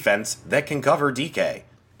Fran's defense that can cover DK.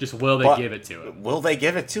 Just will they give it to him? Will they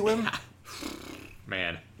give it to him?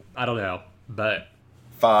 Man, I don't know, but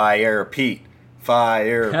Fire Pete.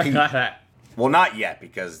 Fire Pete. Well, not yet,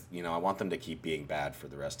 because, I want them to keep being bad for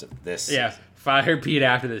the rest of this yeah, season. fire Pete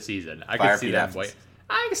after the season. I Fire can see Pete them after wait.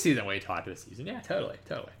 I can see them wait till after the season. Yeah, totally.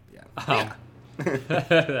 Yeah.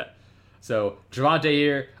 So Javonte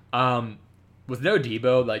here, with no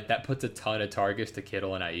Debo, like that puts a ton of targets to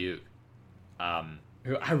Kittle and Ayuk.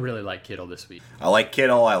 Who I really like Kittle this week. I like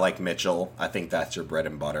Kittle. I like Mitchell. I think that's your bread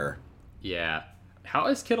and butter. Yeah. How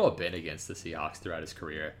has Kittle been against the Seahawks throughout his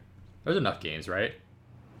career? There's enough games, right?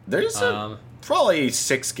 There's probably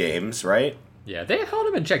 6 games, right? Yeah, they held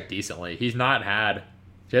him in check decently. He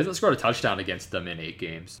hasn't scored a touchdown against them in 8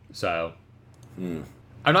 games. So I'm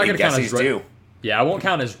not going to count his due. Yeah, I won't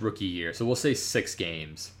count his rookie year. So we'll say 6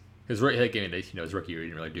 games. Because his rookie year he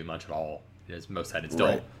didn't really do much at all. His most had it still.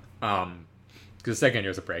 Right. Because the second year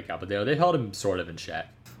was a breakout, but they held him sort of in check.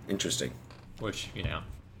 Interesting. Which,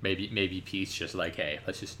 maybe Pete's just like, hey,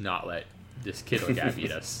 let's just not let this Kittle guy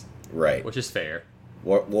beat us. Right. Which is fair.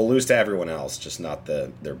 We'll lose to everyone else, just not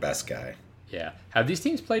their best guy. Yeah. Have these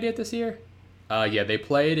teams played yet this year? Yeah, they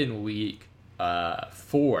played in week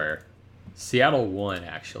 4. Seattle won,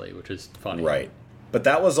 actually, which is funny. Right. But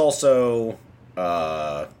that was also...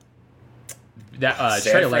 Trey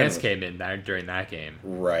Lance came in during that game.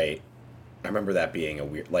 Right. I remember that being a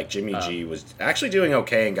weird... Like, Jimmy G was actually doing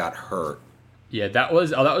okay and got hurt. Yeah, that was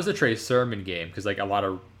the Trey Sermon game, because, like, a lot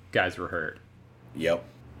of guys were hurt. Yep.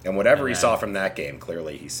 And whatever he saw from that game,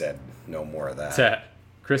 clearly he said no more of that.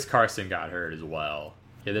 Chris Carson got hurt as well.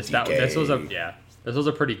 Yeah, this was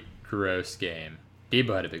a pretty gross game.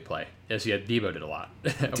 Debo had a big play. Yes, yeah, Debo did a lot.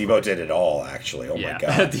 Debo did it all, actually. Oh my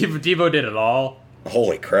god. Debo did it all.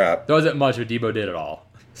 Holy crap. There wasn't much, but Debo did it all.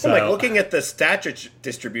 So, I'm like looking at the stat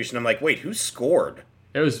distribution, I'm like, wait, who scored?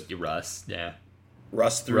 It was Russ, yeah.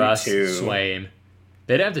 Russ 2. Swain.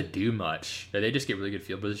 They didn't have to do much. They just get really good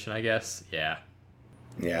field position, I guess. Yeah.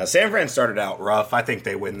 Yeah, San Fran started out rough. I think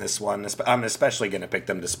they win this one. I'm especially going to pick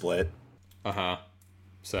them to split. Uh-huh.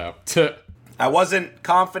 So. I wasn't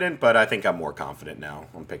confident, but I think I'm more confident now.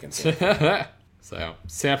 I'm picking San Fran. So,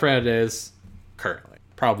 San Fran it is currently.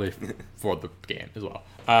 Probably for the game as well.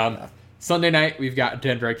 Sunday night, we've got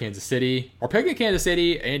Denver at Kansas City. We're picking Kansas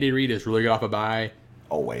City. Andy Reid is really good off a bye.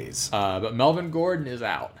 Always. But Melvin Gordon is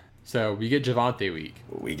out. So we get Javonte week.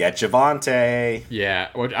 We get Javonte. Yeah,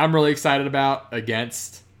 which I'm really excited about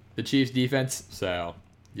against the Chiefs defense. So,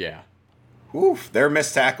 yeah. Oof, their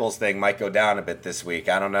missed tackles thing might go down a bit this week.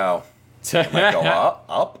 I don't know. It might go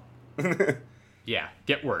up. Yeah,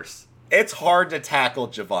 get worse. It's hard to tackle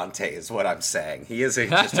Javonte is what I'm saying. He is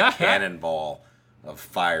just a cannonball of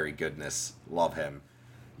fiery goodness. Love him.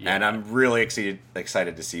 Yeah. And I'm really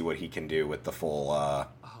excited to see what he can do with the full oh,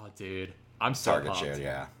 dude. I'm so target pumped. share,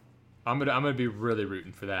 yeah. I'm gonna be really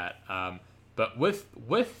rooting for that. But with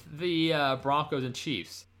the Broncos and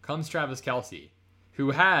Chiefs comes Travis Kelce,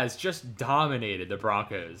 who has just dominated the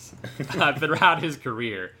Broncos throughout his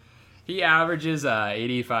career. He averages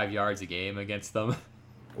 85 yards a game against them.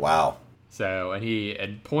 Wow. So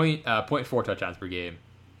and 0.4 touchdowns per game.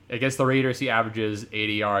 Against the Raiders, he averages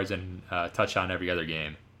 80 yards and touchdown every other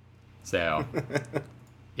game. So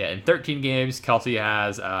yeah, in 13 games, Kelce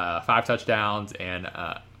has 5 touchdowns and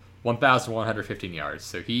 1,115 yards.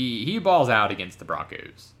 So he balls out against the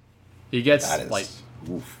Broncos. He gets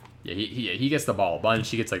oof. Yeah, he gets the ball a bunch.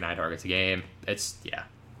 He gets like 9 targets a game. It's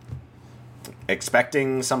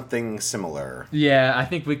expecting something similar. Yeah, I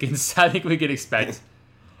think we can expect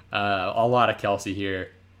a lot of Kelce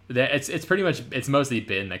here. It's pretty much it's mostly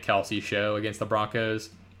been the Kelce show against the Broncos.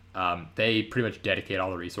 They pretty much dedicate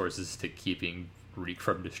all the resources to keeping Reek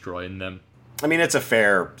from destroying them. I mean, it's a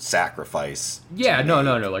fair sacrifice. Yeah, no.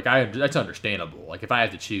 Like that's understandable. Like if I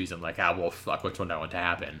have to choose, I'm like, well, fuck, which one do I want to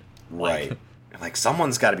happen? Right. Like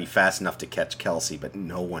someone's got to be fast enough to catch Kelce, but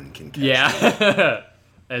no one can catch him. Yeah.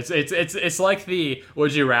 It's like the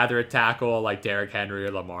would you rather tackle like Derrick Henry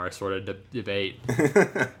or Lamar sort of debate,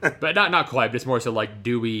 but not quite. But it's more so like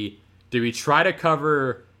do we try to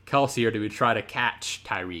cover Kelce or do we try to catch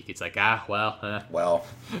Tyreek? It's like well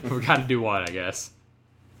we got to do one, I guess.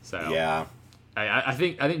 So yeah, I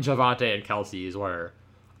think Javonte and Kelce is where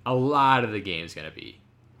a lot of the game's gonna be.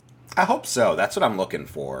 I hope so. That's what I'm looking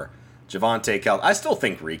for. Javonte, Kelce. I still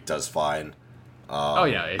think Reek does fine.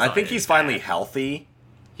 I think he's finally healthy.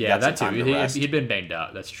 Yeah, that too. He'd been banged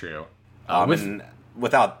up. That's true. And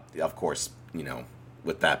without, of course,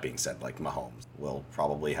 with that being said, like Mahomes will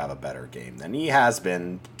probably have a better game than he has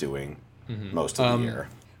been doing most of the year.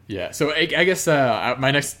 Yeah. So I guess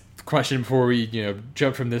my next question before we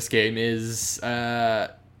jump from this game is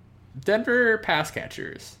Denver pass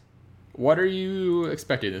catchers. What are you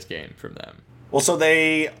expecting this game from them? Well, so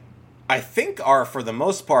they, I think, are for the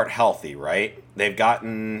most part healthy, right? They've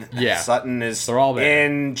gotten Sutton is They're all there.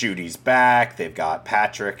 in, Judy's back. They've got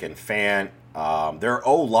Patrick and Fant. Their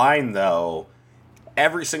O line, though,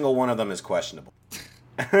 every single one of them is questionable,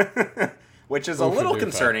 which is a little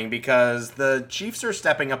concerning because the Chiefs are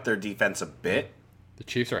stepping up their defense a bit. The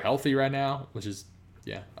Chiefs are healthy right now, which is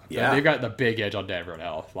Yeah. They've got the big edge on Denver in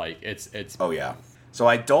health. Like it's. Oh yeah. So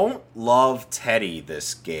I don't love Teddy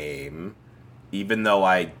this game, even though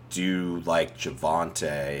I do like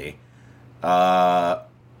Javonte. I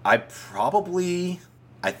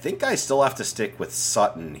think I still have to stick with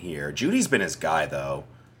Sutton here. Judy's been his guy though.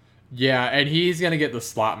 Yeah, and he's gonna get the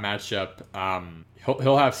slot matchup.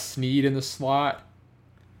 He'll have Snead in the slot,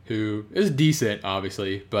 who is decent,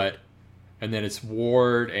 obviously, and then it's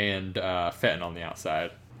Ward and Fenton on the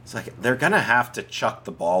outside. It's like they're gonna have to chuck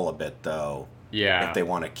the ball a bit though. Yeah. If they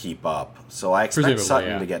want to keep up. So I expect Presumably,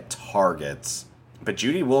 Sutton to get targets. But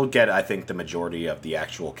Judy will get, I think, the majority of the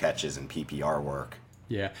actual catches and PPR work.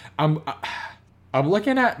 Yeah. I'm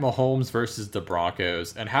looking at Mahomes versus the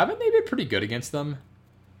Broncos, and haven't they been pretty good against them?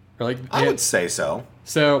 Or like I would say so.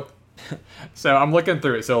 So I'm looking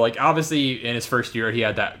through it. So like obviously in his first year he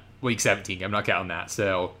had that week 17 game. I'm not counting that.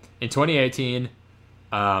 So in 2018, he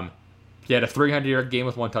had a 300-yard game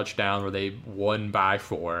with 1 touchdown where they won by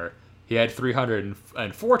 4. He had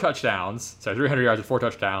 304 touchdowns. Sorry, 300 yards and 4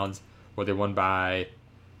 touchdowns where they won by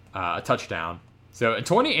a touchdown. So in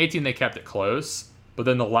 2018 they kept it close, but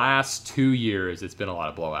then the last 2 years it's been a lot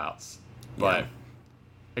of blowouts. But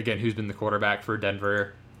again, who's been the quarterback for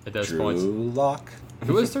Denver at those points? Drew Lock.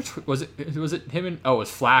 Who was their? Was it him and it was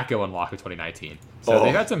Flacco and Lock in 2019. So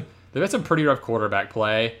they've had some pretty rough quarterback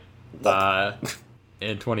play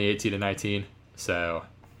in 2018 and 19. So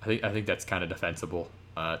I think that's kind of defensible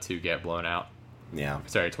to get blown out. Yeah.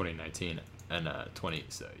 Sorry, 2019 and 20.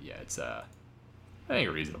 So yeah, it's I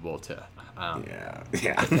think reasonable to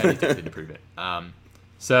to prove it.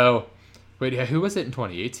 So wait, who was it in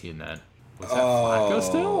 2018 then? Was that Flacco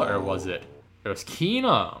still, or was it? It was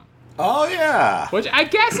Keenum. Oh yeah. Which I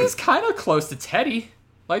guess is kind of close to Teddy.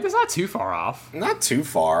 Like that's not too far off. Not too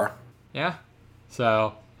far. Yeah.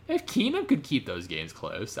 So if Keenum could keep those games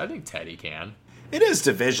close, I think Teddy can. It is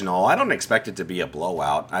divisional. I don't expect it to be a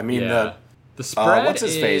blowout. I mean, the spread what's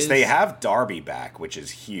his face? They have Darby back, which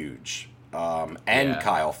is huge, and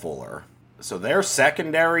Kyle Fuller. So their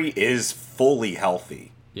secondary is fully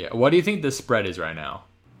healthy. Yeah. What do you think the spread is right now?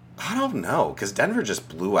 I don't know, because Denver just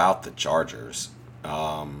blew out the Chargers.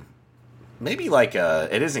 Maybe like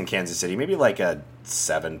it is in Kansas City. Maybe like a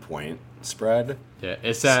 7-point spread. Yeah,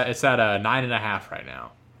 it's at a 9.5 right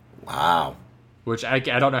now. Wow. Which I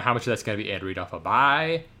don't know how much that's going to be Ed Reed off a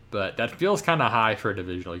bye, but that feels kind of high for a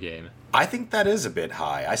divisional game. I think that is a bit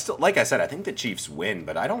high. I still, like I said, I think the Chiefs win,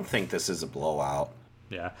 but I don't think this is a blowout.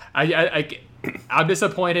 Yeah, I'm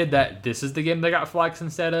disappointed that this is the game that got flex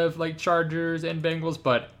instead of like Chargers and Bengals,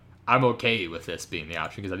 but I'm okay with this being the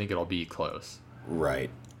option because I think it'll be close. Right.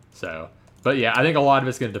 So, but yeah, I think a lot of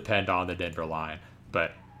it's going to depend on the Denver line.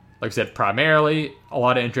 But like I said, primarily a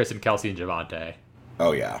lot of interest in Kelsey and Javonte.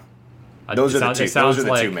 Oh yeah. Those are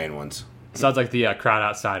the two main ones. Sounds like the crowd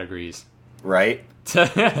outside agrees. Right?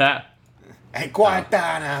 Hey, quiet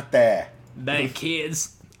down out there. Dang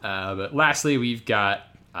kids. But lastly, we've got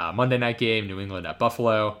Monday night game, New England at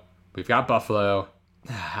Buffalo. We've got Buffalo.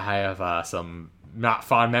 I have some not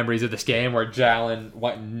fond memories of this game where Jalen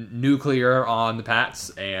went nuclear on the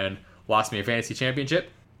Pats and lost me a fantasy championship.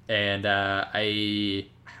 And I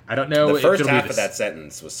don't know. The first half of that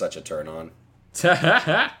sentence was such a turn on.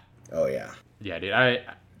 Oh, yeah. Yeah, dude. I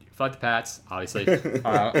fuck the Pats, obviously.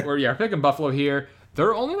 We're picking Buffalo here.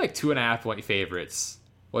 They're only like 2.5-point favorites.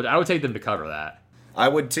 Well, I would take them to cover that. I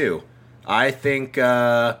would too. I think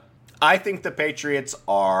the Patriots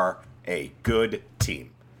are a good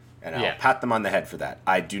team, and I'll pat them on the head for that.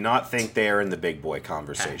 I do not think they are in the big boy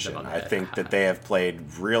conversation. I think that they have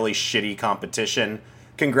played really shitty competition.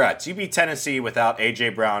 Congrats. You beat Tennessee without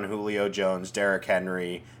A.J. Brown, Julio Jones, Derrick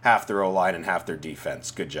Henry, half their O-line and half their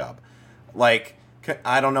defense. Good job. Like,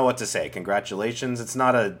 I don't know what to say. Congratulations. It's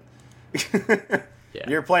not a...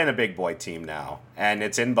 You're playing a big boy team now, and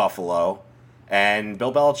it's in Buffalo. And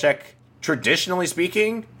Bill Belichick, traditionally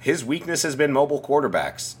speaking, his weakness has been mobile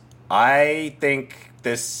quarterbacks. I think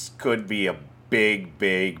this could be a big,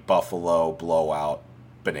 big Buffalo blowout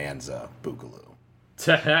bonanza boogaloo.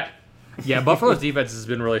 Yeah, Buffalo's defense has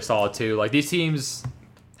been really solid too. Like these teams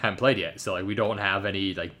haven't played yet, so like we don't have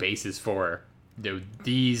any like basis for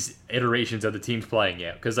these iterations of the teams playing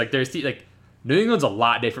yet. Because like there's like New England's a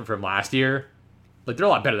lot different from last year. like they're a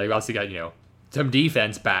lot better. They've obviously got some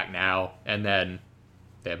defense back now, and then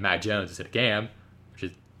they have Mac Jones instead of Cam, which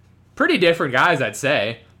is pretty different guys, I'd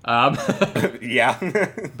say. Yeah,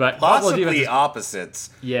 but possibly opposites.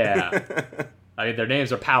 Yeah, I mean their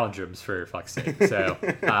names are palindromes for fuck's sake. So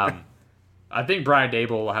I think Brian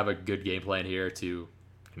Dable will have a good game plan here to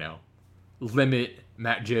limit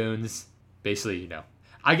Mac Jones. Basically,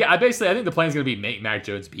 I think the plan is going to be make Mac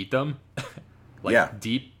Jones beat them,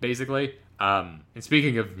 deep basically. And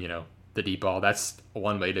speaking of the deep ball, that's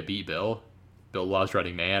one way to beat Bill. Bill loves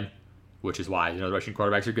running man, which is why the Russian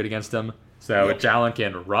quarterbacks are good against him. So Jalen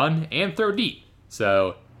can run and throw deep.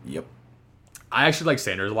 So I actually like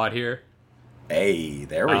Sanders a lot here. Hey,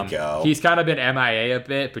 there we go. He's kind of been MIA a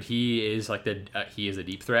bit, but he is he is a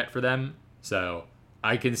deep threat for them. So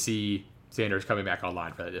I can see Sanders coming back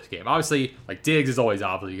online for this game. Obviously, Diggs is always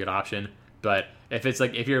obviously a good option, but if it's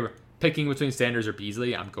if you're picking between Sanders or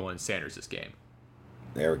Beasley, I'm going Sanders this game.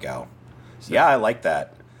 There we go. So, yeah, I like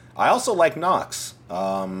that. I also like Knox.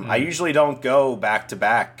 I usually don't go back to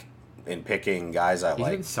back in picking guys I like. He's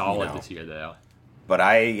been solid this year, though. But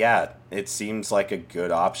it seems like a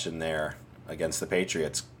good option there against the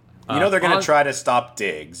Patriots. They're going to try to stop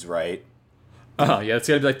Diggs, right? Yeah, it's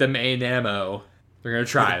going to be the main ammo. They're going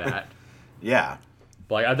to try that. Yeah.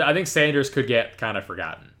 But I think Sanders could get kind of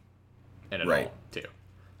forgotten in it all, too.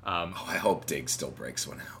 I hope Diggs still breaks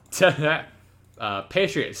one out.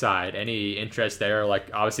 Patriot side, any interest there?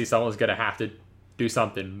 Obviously someone's going to have to do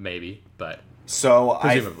something, maybe, but so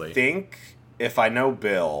presumably. I think if I know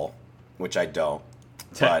Bill, which I don't,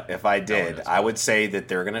 but if I did, I would say that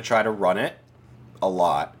they're going to try to run it a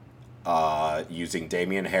lot using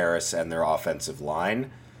Damian Harris and their offensive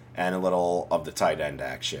line and a little of the tight end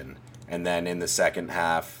action. And then in the second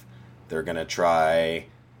half, they're going to try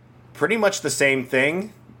pretty much the same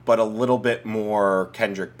thing, but a little bit more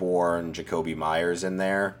Kendrick Bourne, Jacoby Myers in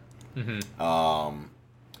there. Mm-hmm.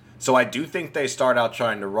 So I do think they start out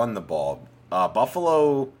trying to run the ball.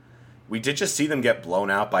 Buffalo, we did just see them get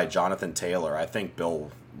blown out by Jonathan Taylor. I think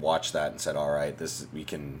Bill watched that and said, all right,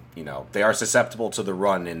 they are susceptible to the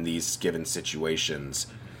run in these given situations.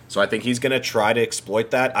 So I think he's going to try to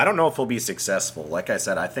exploit that. I don't know if he'll be successful. Like I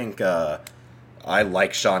said, I think I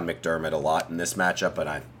like Sean McDermott a lot in this matchup,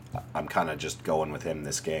 and I'm kind of just going with him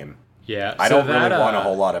this game. Yeah, I don't really want a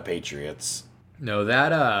whole lot of Patriots. No,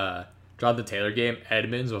 that Jonathan Taylor game,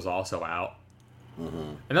 Edmonds was also out,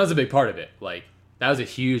 and that was a big part of it. That was a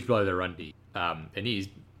huge blow to the run D.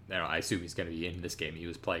 And I assume he's going to be in this game.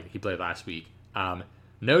 He played last week.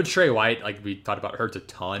 No Trey White, we talked about, hurts a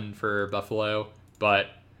ton for Buffalo, but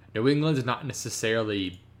New England's not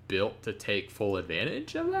necessarily built to take full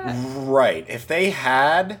advantage of that. Right. If they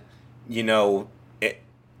had, I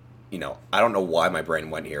don't know why my brain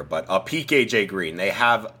went here, but a peak AJ Green, they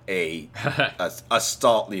have a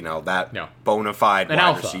stall, bona fide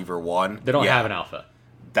wide receiver one. They don't have an alpha.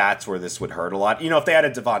 That's where this would hurt a lot. If they had a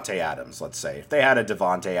Devontae Adams, let's say. If they had a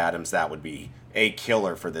Devontae Adams, that would be a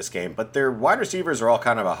killer for this game. But their wide receivers are all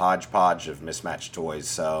kind of a hodgepodge of mismatched toys,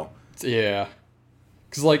 so... Yeah.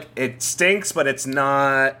 Because, it stinks, but it's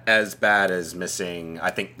not as bad as missing,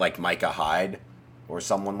 I think, Micah Hyde or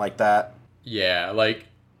someone like that. Yeah,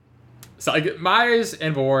 So, Myers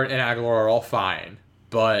and Bourne and Aguilar are all fine,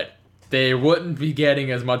 but they wouldn't be getting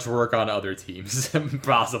as much work on other teams,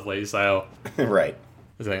 possibly, so... Right.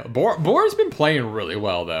 Bourne's been playing really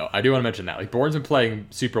well, though. I do want to mention that. Bourne's been playing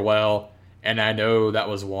super well, and I know that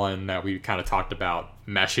was one that we kind of talked about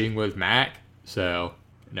meshing with Mac, so,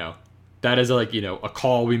 that is, a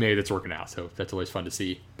call we made that's working out, so that's always fun to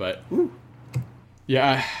see, but... Ooh.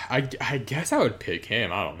 Yeah, I guess I would pick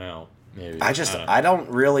him. I don't know. Maybe. I don't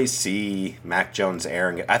really see Mac Jones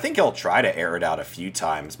airing it. I think he'll try to air it out a few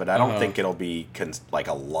times, but I don't think it'll be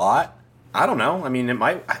a lot. I don't know. I mean, it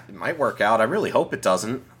might work out. I really hope it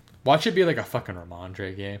doesn't. Watch it be a fucking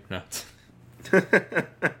Ramondre game. No.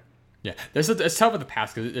 Yeah, it's tough with the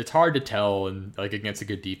pass because it's hard to tell and against a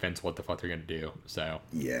good defense what the fuck they're gonna do. So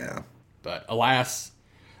yeah. But alas,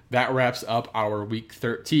 that wraps up our Week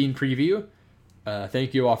 13 preview.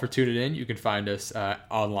 Thank you all for tuning in. You can find us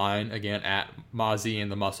online again at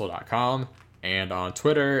mozzieandthemuscle.com and on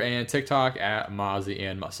Twitter and TikTok at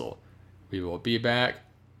mozzieandmuscle. We will be back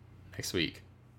next week.